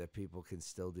crazy, dude, that people can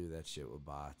still do that shit with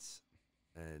bots.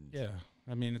 And yeah,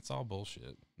 I mean, it's all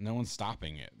bullshit. No one's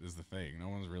stopping it is the thing. No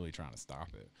one's really trying to stop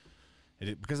it.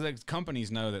 Because the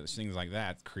companies know that things like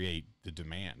that create the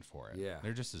demand for it. Yeah.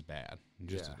 They're just as bad.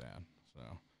 Just as bad. So,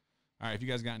 all right, if you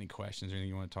guys got any questions or anything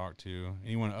you want to talk to,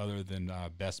 anyone other than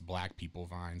Best Black People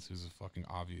Vines, who's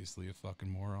obviously a fucking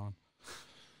moron.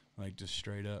 Like, just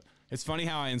straight up. It's funny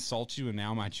how I insult you and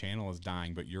now my channel is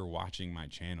dying, but you're watching my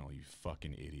channel, you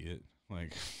fucking idiot.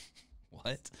 Like,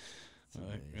 what?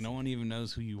 Like, no one even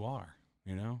knows who you are.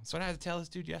 You know, that's what I had to tell this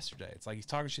dude yesterday. It's like he's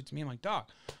talking shit to me. I'm like,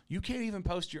 Doc, you can't even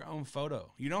post your own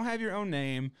photo. You don't have your own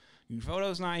name. Your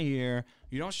photo's not here.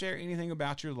 You don't share anything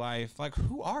about your life. Like,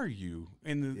 who are you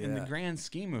in the grand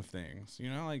scheme of things?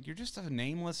 You know, like you're just a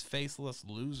nameless, faceless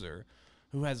loser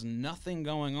who has nothing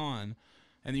going on,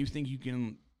 and you think you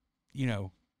can, you know,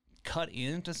 cut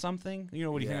into something. You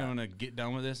know, what do you think I'm gonna get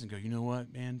done with this and go? You know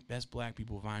what, man? Best Black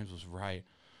People Vines was right.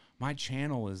 My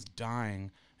channel is dying.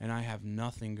 And I have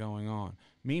nothing going on.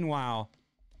 Meanwhile,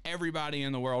 everybody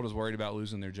in the world is worried about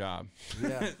losing their job.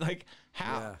 Yeah. Like,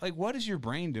 how? Yeah. Like, what is your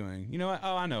brain doing? You know what?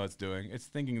 Oh, I know it's doing. It's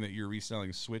thinking that you're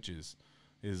reselling switches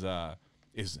is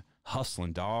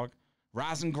hustling, dog.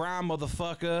 Rise and grind,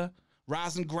 motherfucker.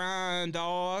 Rise and grind,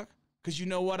 dog. Because you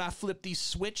know what? I flip these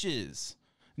switches.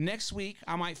 Next week,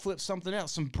 I might flip something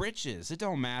else, some britches. It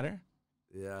don't matter.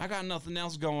 Yeah. I got nothing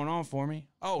else going on for me.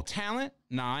 Oh, talent?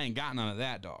 Nah, I ain't got none of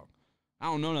that, dog. I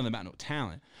don't know nothing about no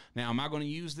talent. Now, am I going to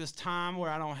use this time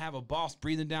where I don't have a boss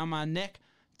breathing down my neck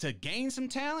to gain some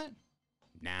talent?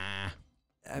 Nah.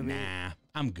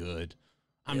 I'm good.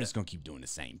 I'm just going to keep doing the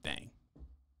same thing.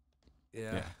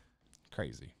 Yeah.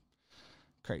 Crazy.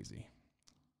 Spawn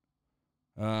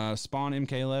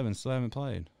MK11, still haven't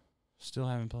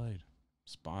played.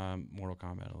 Spawn Mortal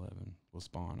Kombat 11 will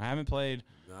Spawn. I haven't played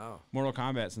Mortal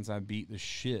Kombat since I beat the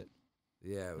shit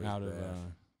out of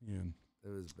it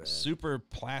was bad. Super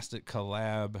Plastic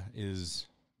collab is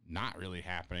not really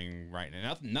happening right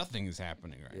now. Nothing is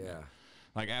happening right now.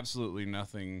 Like, absolutely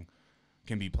nothing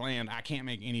can be planned. I can't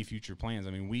make any future plans.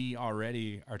 I mean, we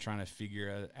already are trying to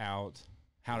figure out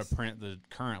how to print the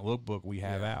current lookbook we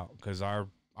have out because our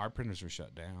printers are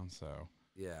shut down. So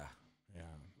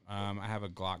I have a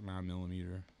Glock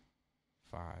 9mm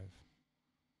 5.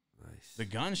 Nice. The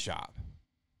gun shop.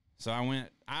 So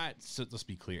let's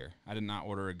be clear. I did not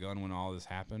order a gun when all this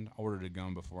happened. I ordered a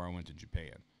gun before I went to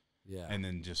Japan. Yeah. And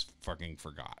then just fucking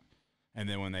forgot. And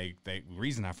then when the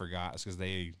reason I forgot is because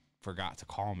they forgot to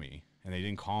call me. And they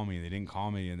didn't call me.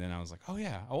 And then I was like, oh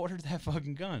yeah, I ordered that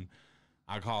fucking gun.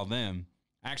 I called them.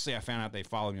 Actually, I found out they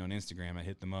followed me on Instagram. I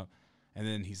hit them up. And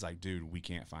then he's like, dude, we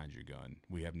can't find your gun.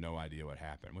 We have no idea what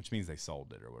happened, which means they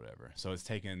sold it or whatever. So it's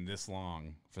taken this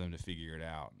long for them to figure it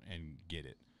out and get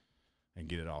it. And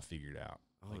get it all figured out.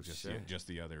 Oh, like just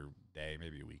the other day,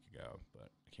 maybe a week ago, but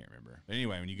I can't remember. But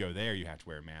anyway, when you go there, you have to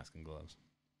wear a mask and gloves.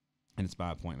 And it's by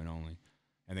appointment only.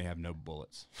 And they have no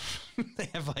bullets. They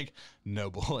have, like, no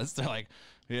bullets. They're like,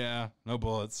 yeah, no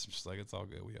bullets. Just like, it's all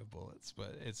good. We have bullets.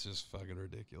 But it's just fucking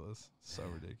ridiculous. So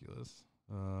ridiculous.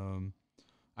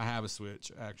 I have a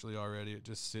Switch, actually, already. It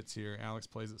just sits here. Alex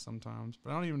plays it sometimes.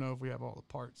 But I don't even know if we have all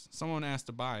the parts. Someone asked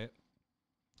to buy it.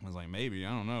 I was like, maybe. I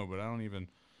don't know. But I don't even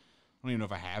know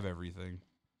if I have everything.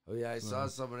 Oh, yeah, I saw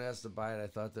someone asked to buy it. I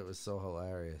thought that was so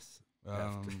hilarious.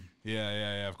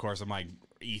 Yeah. Of course, I'm like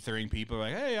ethering people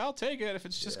like, hey, I'll take it if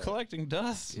it's just collecting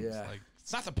dust. Yeah. It's like,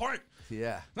 it's not the point.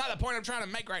 Yeah. It's not the point I'm trying to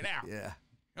make right now. Yeah.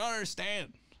 You don't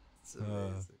understand. It's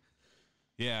amazing.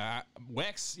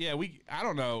 Wex, I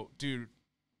don't know, dude.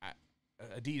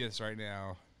 Adidas right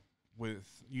now,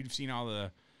 you've seen all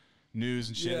the news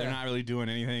and shit. They're not really doing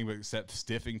anything but except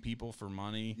stiffing people for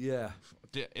money. Yeah.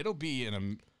 It'll be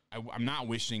I'm not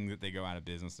wishing that they go out of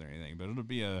business or anything, but it'll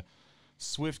be a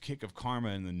swift kick of karma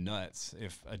in the nuts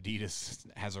if Adidas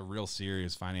has a real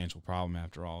serious financial problem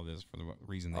after all this for the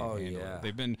reason they handle it.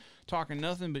 They've been talking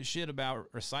nothing but shit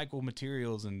about recycled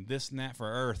materials and this and that for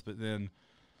Earth, but then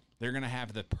they're going to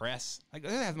have the press. Like,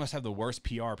 they must have the worst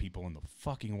PR people in the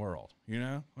fucking world, you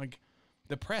know? Like,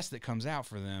 the press that comes out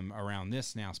for them around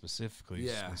this now specifically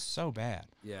is so bad.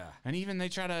 Yeah. And even they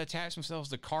try to attach themselves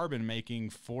to carbon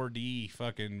making 4D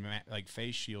fucking like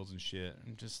face shields and shit.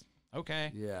 And just,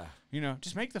 okay. Yeah. You know,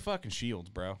 just make the fucking shields,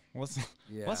 bro. Let's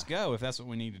go if that's what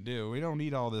we need to do. We don't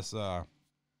need all this, I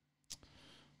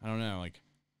don't know, like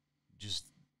just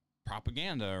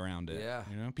propaganda around it. Yeah.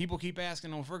 You know, people keep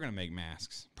asking if we're going to make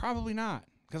masks. Probably not,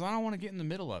 because I don't want to get in the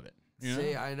middle of it.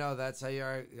 See, I know that's how you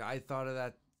are. I thought of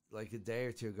that like a day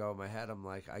or two ago in my head. I'm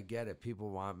like, I get it.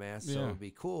 People want masks, so it would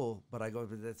be cool. But I go,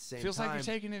 but at the same time, feels like you're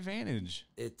taking advantage.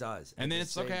 It does. And then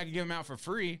it's okay, I can give them out for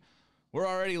free. We're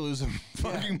already losing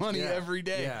fucking money every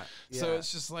day. Yeah, so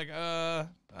it's just like, I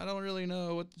don't really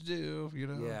know what to do, you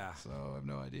know? Yeah. So I have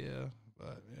no idea.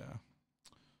 But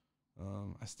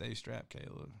I stay strapped,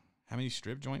 Caleb. How many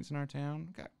strip joints in our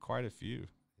town? Got quite a few.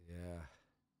 Yeah.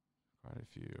 Quite a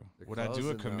few. They're Would I do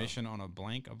a commission though. on a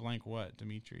blank what,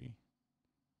 Dimitri?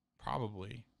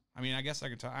 Probably. I mean, I guess I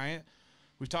could talk.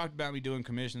 We've talked about me doing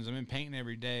commissions. I'm in painting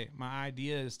every day. My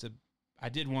idea is I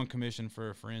did one commission for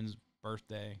a friend's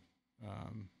birthday.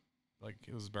 Like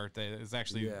it was his birthday. It was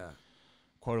actually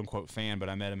quote unquote fan, but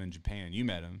I met him in Japan. You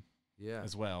met him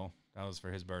as well. That was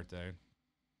for his birthday.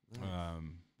 Nice.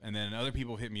 And then other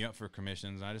people hit me up for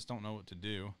commissions. And I just don't know what to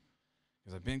do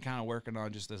because I've been kind of working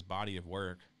on just this body of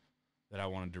work that I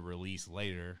wanted to release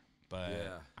later.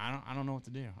 But I don't know what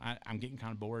to do. I'm getting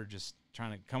kind of bored just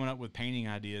coming up with painting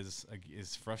ideas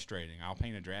is frustrating. I'll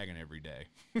paint a dragon every day.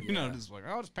 You know, just like,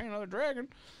 I'll just paint another dragon.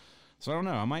 So I don't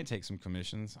know. I might take some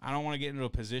commissions. I don't want to get into a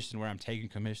position where I'm taking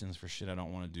commissions for shit I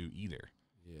don't want to do either.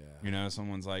 Yeah. You know,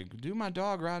 someone's like, do my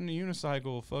dog riding a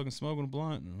unicycle, fucking smoking a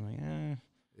blunt. And I'm like,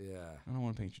 yeah. I don't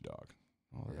want to paint your dog.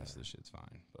 All the rest of the shit's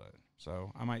fine. But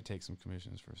so I might take some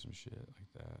commissions for some shit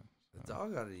like that. The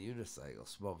dog on a unicycle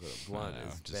smoking a blunt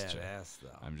is badass,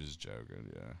 though. I'm just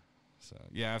joking, yeah. So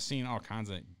yeah, I've seen all kinds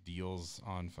of deals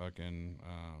on fucking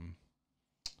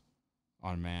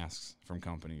on masks from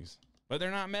companies, but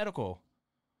they're not medical.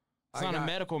 It's not a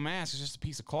medical mask; it's just a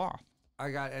piece of cloth.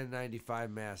 I got N95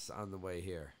 masks on the way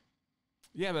here.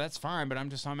 Yeah, but that's fine. But I'm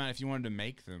just talking about if you wanted to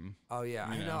make them. Oh yeah,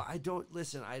 I know. I don't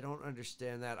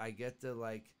understand that. I get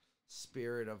the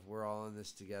spirit of we're all in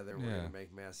this together and we're gonna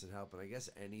make masks and help, and I guess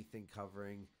anything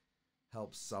covering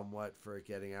helps somewhat for it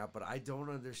getting out, but I don't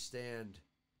understand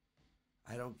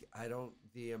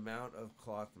the amount of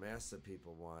cloth masks that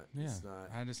people want. It's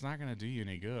not gonna do you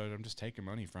any good. I'm just taking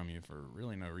money from you for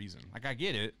really no reason. Like, I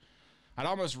get it. I'd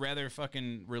almost rather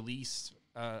fucking release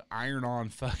iron-on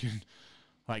fucking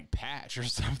patch or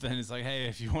something. It's like, hey,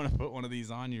 if you want to put one of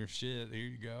these on your shit, here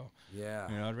you go. Yeah,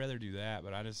 you know, I'd rather do that,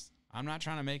 but I'm not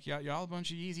trying to make y'all a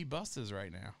bunch of Yeezy Bustas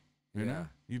right now. You know?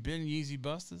 You've been Yeezy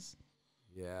Bustas?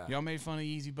 Yeah. Y'all made fun of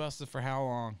Yeezy Busta for how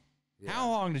long? Yeah. How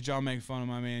long did y'all make fun of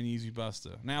my man Yeezy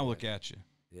Busta? Now look at you.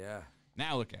 Yeah.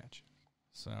 Now look at you.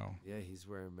 So. Yeah, he's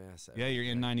wearing masks. Yeah, your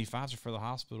N95s are for the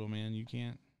hospital, man. You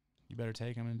better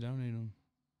take them and donate them.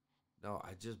 No,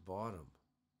 I just bought them.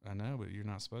 I know, but you're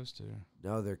not supposed to.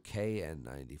 No, they're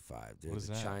KN95. They're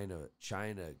the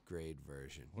China grade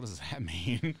version. What does that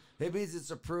mean? It means it's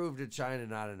approved in China,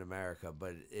 not in America,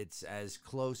 but it's as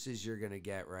close as you're going to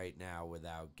get right now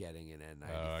without getting an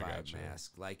N95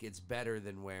 mask. Like, it's better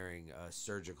than wearing a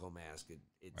surgical mask. It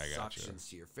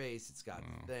suctions to your face. It's got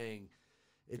the thing.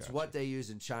 It's what they use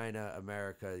in China.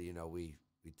 America, you know, we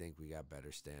think we got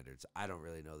better standards. I don't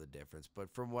really know the difference,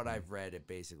 but from what I've read, it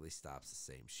basically stops the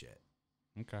same shit.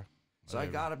 Okay. So I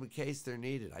got them in case they're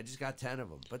needed. I just got 10 of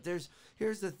them. But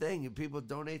here's the thing. If people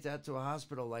donate that to a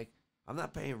hospital, like, I'm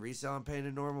not paying resale. I'm paying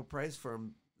a normal price for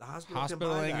them. The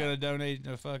hospital ain't going to donate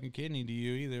a fucking kidney to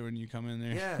you either when you come in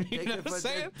there.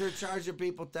 Yeah. They're charging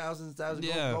people thousands.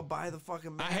 Go buy the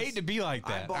fucking mask. I hate to be like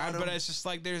that. But it's just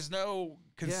like there's no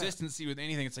consistency with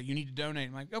anything. It's like, you need to donate.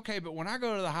 I'm like, okay, but when I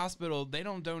go to the hospital, they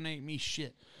don't donate me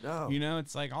shit. No. You know,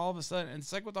 it's like all of a sudden,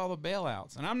 it's like with all the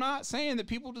bailouts. And I'm not saying that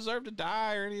people deserve to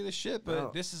die or any of this shit,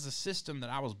 but this is a system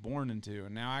that I was born into,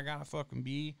 and now I got to fucking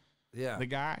be the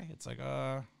guy. It's like,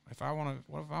 what if I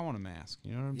want a mask?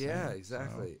 You know what I'm saying? Yeah,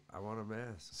 exactly. So, I want a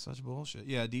mask. Such bullshit.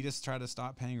 Yeah, Adidas tried to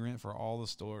stop paying rent for all the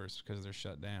stores because they're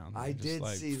shut down. I did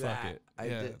see that.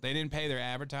 They didn't pay their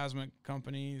advertisement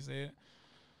companies.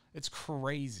 It's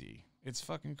crazy. It's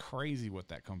fucking crazy what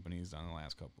that company's done in the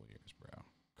last couple of years, bro.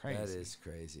 Crazy. That is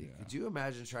crazy. Yeah. Could you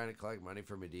imagine trying to collect money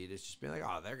from Adidas? Just being like,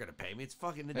 oh, they're going to pay me. It's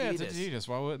fucking Adidas. Yeah, it's Adidas.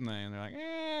 Why wouldn't they? And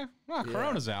they're like,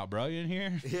 Corona's out, bro. You in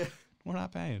here? Yeah. We're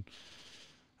not paying.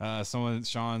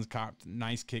 Sean's copped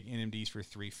nice kick NMDs for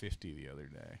 $350 the other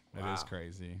day. That is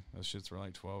crazy. Those shits were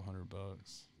like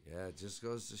 $1,200. Yeah, it just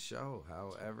goes to show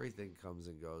how everything comes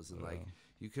and goes, and like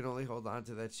you can only hold on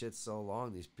to that shit so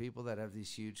long. These people that have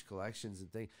these huge collections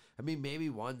and things. I mean, maybe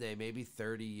one day, maybe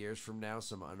 30 years from now,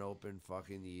 some unopened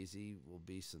fucking Yeezy will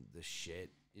be the shit.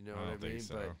 You know what I mean?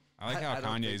 So. But I like how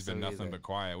Kanye's been nothing but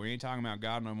quiet. We ain't talking about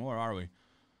God no more, are we?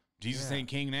 Jesus ain't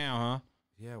king now, huh?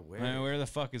 Yeah, where the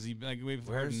fuck is he? Like, we've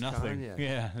heard nothing. Kanye?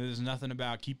 Yeah, there's nothing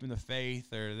about keeping the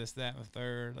faith or this, that, and the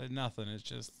third. Like, nothing. It's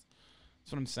just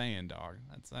that's what I'm saying, dog.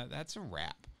 That's a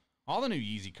wrap. All the new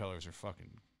Yeezy colors are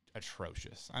fucking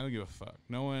atrocious. I don't give a fuck.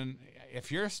 No one.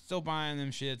 If you're still buying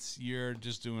them shits, you're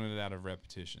just doing it out of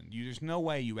repetition. There's no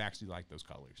way you actually like those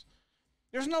colors.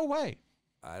 There's no way.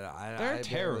 They're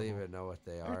terrible. I don't even know what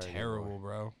they are. They're terrible,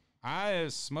 bro. I've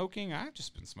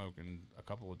just been smoking a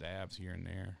couple of dabs here and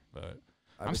there, but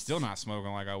I'm still not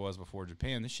smoking like I was before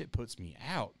Japan. This shit puts me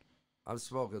out. I'm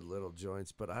smoking little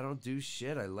joints, but I don't do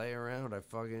shit. I lay around. I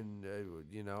fucking,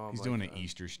 I'm He's doing an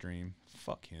Easter stream.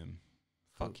 Fuck him.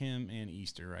 Fuck him and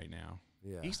Easter right now.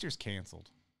 Yeah. Easter's canceled.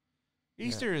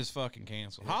 Easter is fucking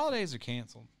canceled. Yeah. Holidays are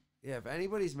canceled. Yeah, if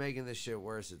anybody's making this shit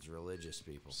worse, it's religious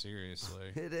people.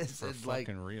 Seriously. It is. For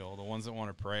fucking real. The ones that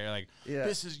want to pray, like,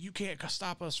 you can't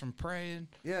stop us from praying.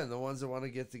 Yeah, and the ones that want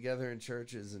to get together in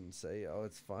churches and say, oh,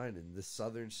 it's fine. In the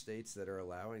southern states that are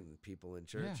allowing people in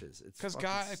churches. It's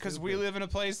because we live in a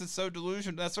place that's so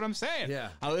delusional. That's what I'm saying. Yeah.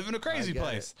 I live in a crazy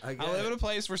place. I live in a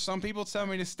place where some people tell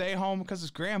me to stay home because it's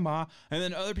grandma, and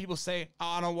then other people say,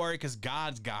 oh, don't worry because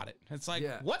God's got it. It's like,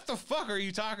 what the fuck are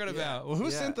you talking about? Well, who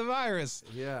sent the virus?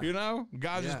 Yeah. You know,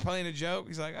 God's just playing a joke.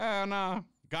 He's like, oh, no.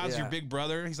 God's your big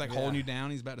brother. He's like holding you down.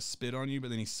 He's about to spit on you, but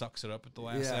then he sucks it up at the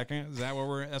last second. Is that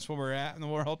where that's where we're at in the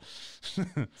world?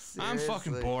 I'm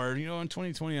fucking bored. You know, in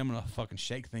 2020, I'm going to fucking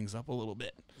shake things up a little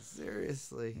bit.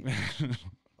 Seriously.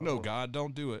 No, God,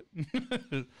 don't do it.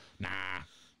 Nah.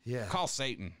 Yeah. Call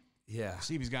Satan. Yeah.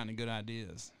 See if he's got any good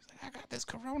ideas. He's like, I got this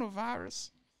coronavirus.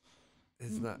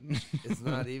 It's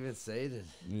not even Satan.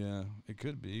 Yeah, it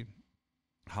could be.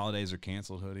 Holidays are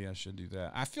canceled, hoodie. I should do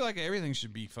that. I feel like everything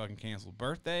should be fucking canceled.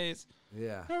 Birthdays.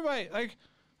 Yeah. Everybody, like,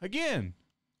 again,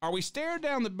 are we staring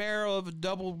down the barrel of the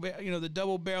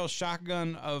double barrel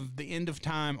shotgun of the end of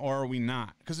time, or are we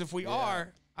not? Because if we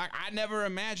are, I never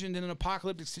imagined in an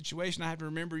apocalyptic situation I have to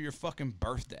remember your fucking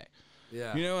birthday.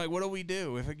 Yeah. You know, like, what do we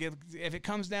do? If it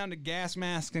comes down to gas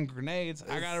masks and grenades,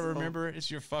 I got to remember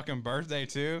it's your fucking birthday,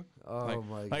 too. Oh,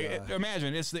 my God.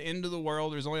 Imagine, it's the end of the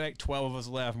world. There's only, like, 12 of us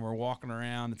left, and we're walking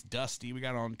around. It's dusty. We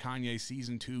got on Kanye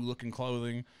Season 2 looking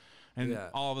clothing. And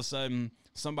all of a sudden,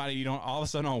 all of a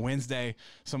sudden on Wednesday,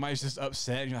 somebody's just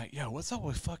upset. And you're like, yo, what's up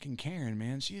with fucking Karen,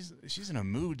 man? She's in a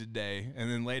mood today.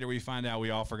 And then later we find out we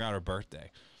all forgot her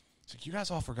birthday. It's like, you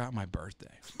guys all forgot my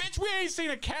birthday. Bitch, we ain't seen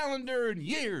a calendar in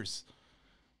years.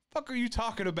 Fuck are you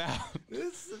talking about?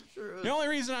 It's the truth. The only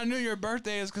reason I knew your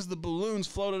birthday is because the balloons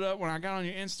floated up when I got on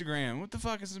your Instagram. What the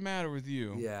fuck is the matter with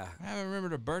you? Yeah. I haven't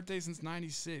remembered a birthday since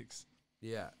 96.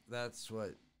 Yeah, that's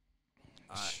what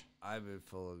I'm in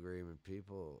full agreement.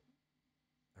 People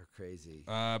are crazy.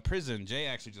 Prison. Jay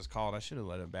actually just called. I should have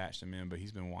let him batch him in, but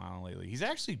he's been wilding lately. He's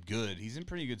actually good. He's in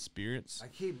pretty good spirits. I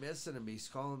keep missing him. He's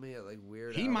calling me at like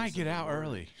weird He might get out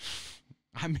early.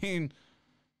 I mean...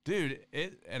 Dude,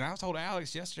 and I told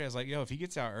Alex yesterday, I was like, yo, if he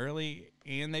gets out early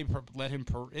and they let him,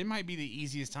 it might be the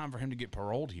easiest time for him to get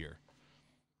paroled here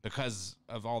because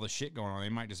of all the shit going on. They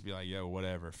might just be like, yo,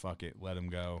 whatever, fuck it, let him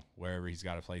go wherever he's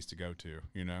got a place to go to,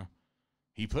 you know?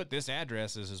 He put this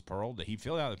address as his parole day. He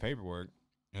filled out the paperwork,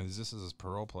 and this is his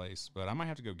parole place, but I might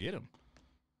have to go get him.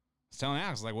 I was telling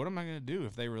Alex, like, what am I going to do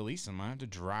if they release him? I have to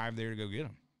drive there to go get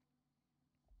him.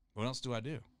 What else do I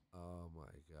do? Oh, my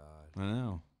God. I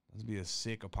know. This would be a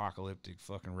sick apocalyptic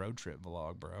fucking road trip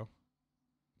vlog, bro.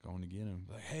 Going to get him.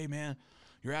 Like, hey, man,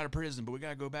 you're out of prison, but we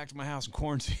got to go back to my house and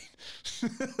quarantine.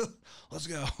 Let's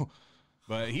go.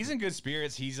 But he's in good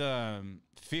spirits. He's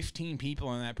 15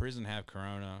 people in that prison have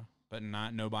corona, but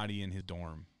nobody in his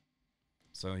dorm.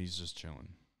 So he's just chilling,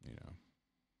 you know.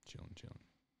 Chilling.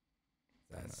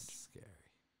 That's scary.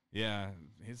 Yeah,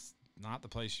 it's not the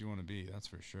place you want to be, that's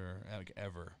for sure. Like,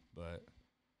 ever, but...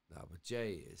 No, but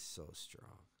Jay is so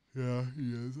strong. Yeah, he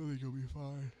is. I think he'll be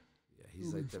fine. Yeah,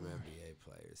 he's like them NBA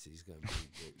players. He's gonna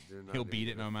be. He'll beat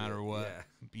it no matter what.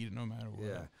 Yeah. Beat it no matter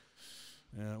what.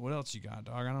 Yeah. What else you got,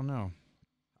 dog? I don't know.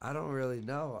 I don't really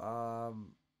know.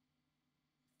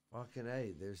 Fucking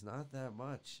A. There's not that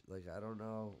much. Like, I don't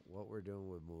know what we're doing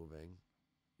with moving.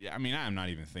 Yeah, I mean, I'm not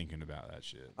even thinking about that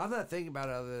shit. I'm not thinking about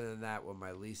it other than that when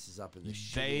my lease is up in the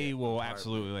shit. They will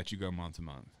absolutely let you go month to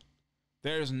month.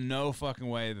 There's no fucking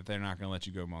way that they're not going to let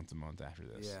you go month to month after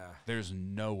this. Yeah. There's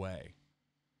no way.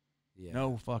 Yeah.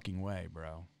 No fucking way,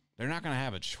 bro. They're not going to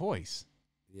have a choice.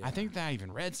 Yeah. I think that I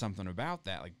even read something about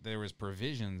that. Like, there was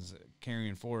provisions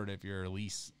carrying forward if your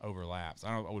lease overlaps.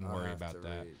 I wouldn't worry about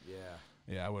that.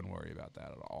 Yeah, I wouldn't worry about that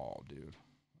at all, dude.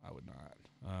 I would not.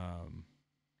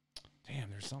 Damn,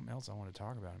 there's something else I want to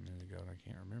talk about a minute ago, and I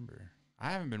can't remember.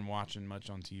 I haven't been watching much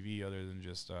on TV other than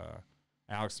just...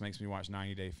 Alex makes me watch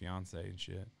 90 Day Fiance and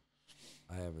shit.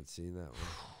 I haven't seen that one.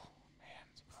 Man,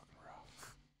 it's fucking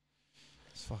rough.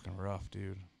 It's fucking rough,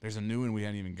 dude. There's a new one we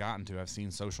hadn't even gotten to. I've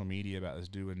seen social media about this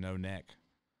dude with no neck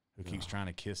who keeps trying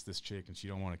to kiss this chick, and she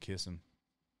don't want to kiss him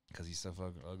because he's so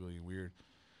fucking ugly and weird.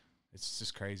 It's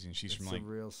just crazy. And she's from like... It's a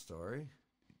real story?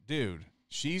 Dude,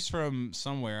 she's from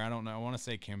somewhere. I don't know. I want to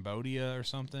say Cambodia or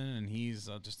something, and he's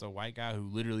just a white guy who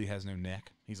literally has no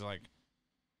neck. He's like...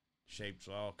 shaped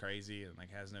all crazy and like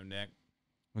has no neck.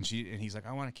 And he's like,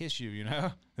 I want to kiss you, you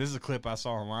know? This is a clip I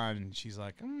saw online, and she's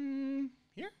like,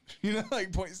 here,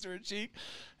 like points to her cheek,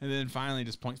 and then finally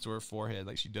just points to her forehead,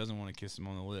 like she doesn't want to kiss him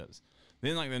on the lips.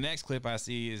 Then like the next clip I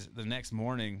see is the next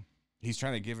morning. He's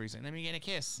trying to give her. He's like, "Let me get a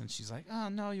kiss," and she's like, "Oh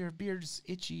no, your beard's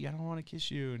itchy. I don't want to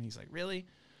kiss you." And he's like, "Really?"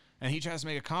 And he tries to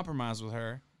make a compromise with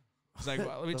her. He's like,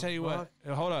 well, let me tell you what.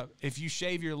 Hold up. If you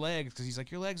shave your legs, because he's like,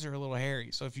 your legs are a little hairy.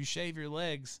 So if you shave your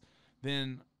legs,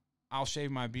 then I'll shave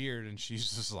my beard. And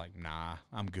she's just like, nah,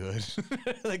 I'm good.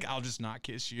 Like, I'll just not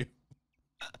kiss you.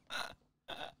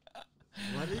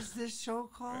 What is this show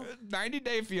called? 90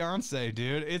 Day Fiance,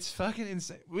 dude. It's fucking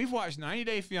insane. We've watched 90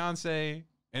 Day Fiance.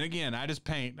 And again, I just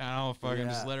paint. I don't fucking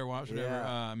just let her watch whatever.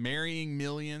 Yeah. Marrying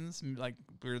Millions. Like,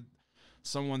 where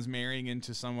someone's marrying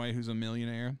into somebody who's a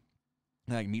millionaire.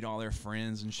 Like meet all their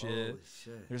friends and shit. Holy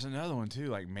shit. There's another one too,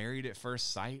 like Married at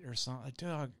First Sight or something. Like,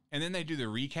 dog. And then they do the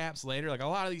recaps later. Like a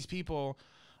lot of these people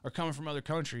are coming from other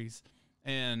countries,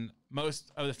 and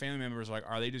most of the family members are like,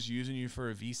 are they just using you for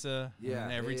a visa? Yeah.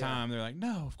 And every time they're like,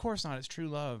 no, of course not. It's true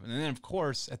love. And then of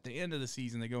course at the end of the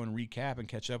season they go and recap and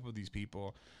catch up with these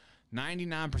people.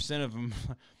 99% of them.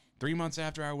 3 months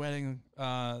after our wedding,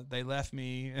 they left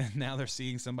me, and now they're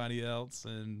seeing somebody else,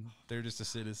 and they're just a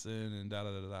citizen, and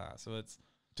da-da-da-da. So it's,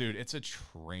 dude, it's a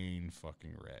train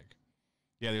fucking wreck.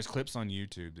 Yeah, there's clips on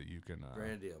YouTube that you can...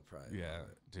 Brandy will probably. Yeah,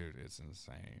 dude, it's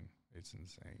insane. It's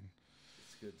insane.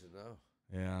 It's good to know.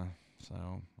 Yeah, so,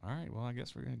 all right, well, I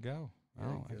guess we're going to go. Yeah,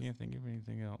 I can't think of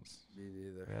anything else. Me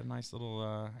neither. We had a nice little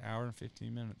hour and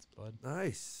 15 minutes, bud.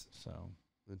 Nice. So,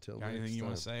 until got anything you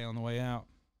want to say on the way out?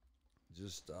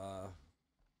 Just,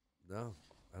 no,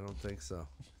 I don't think so.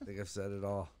 I think I've said it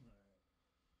all.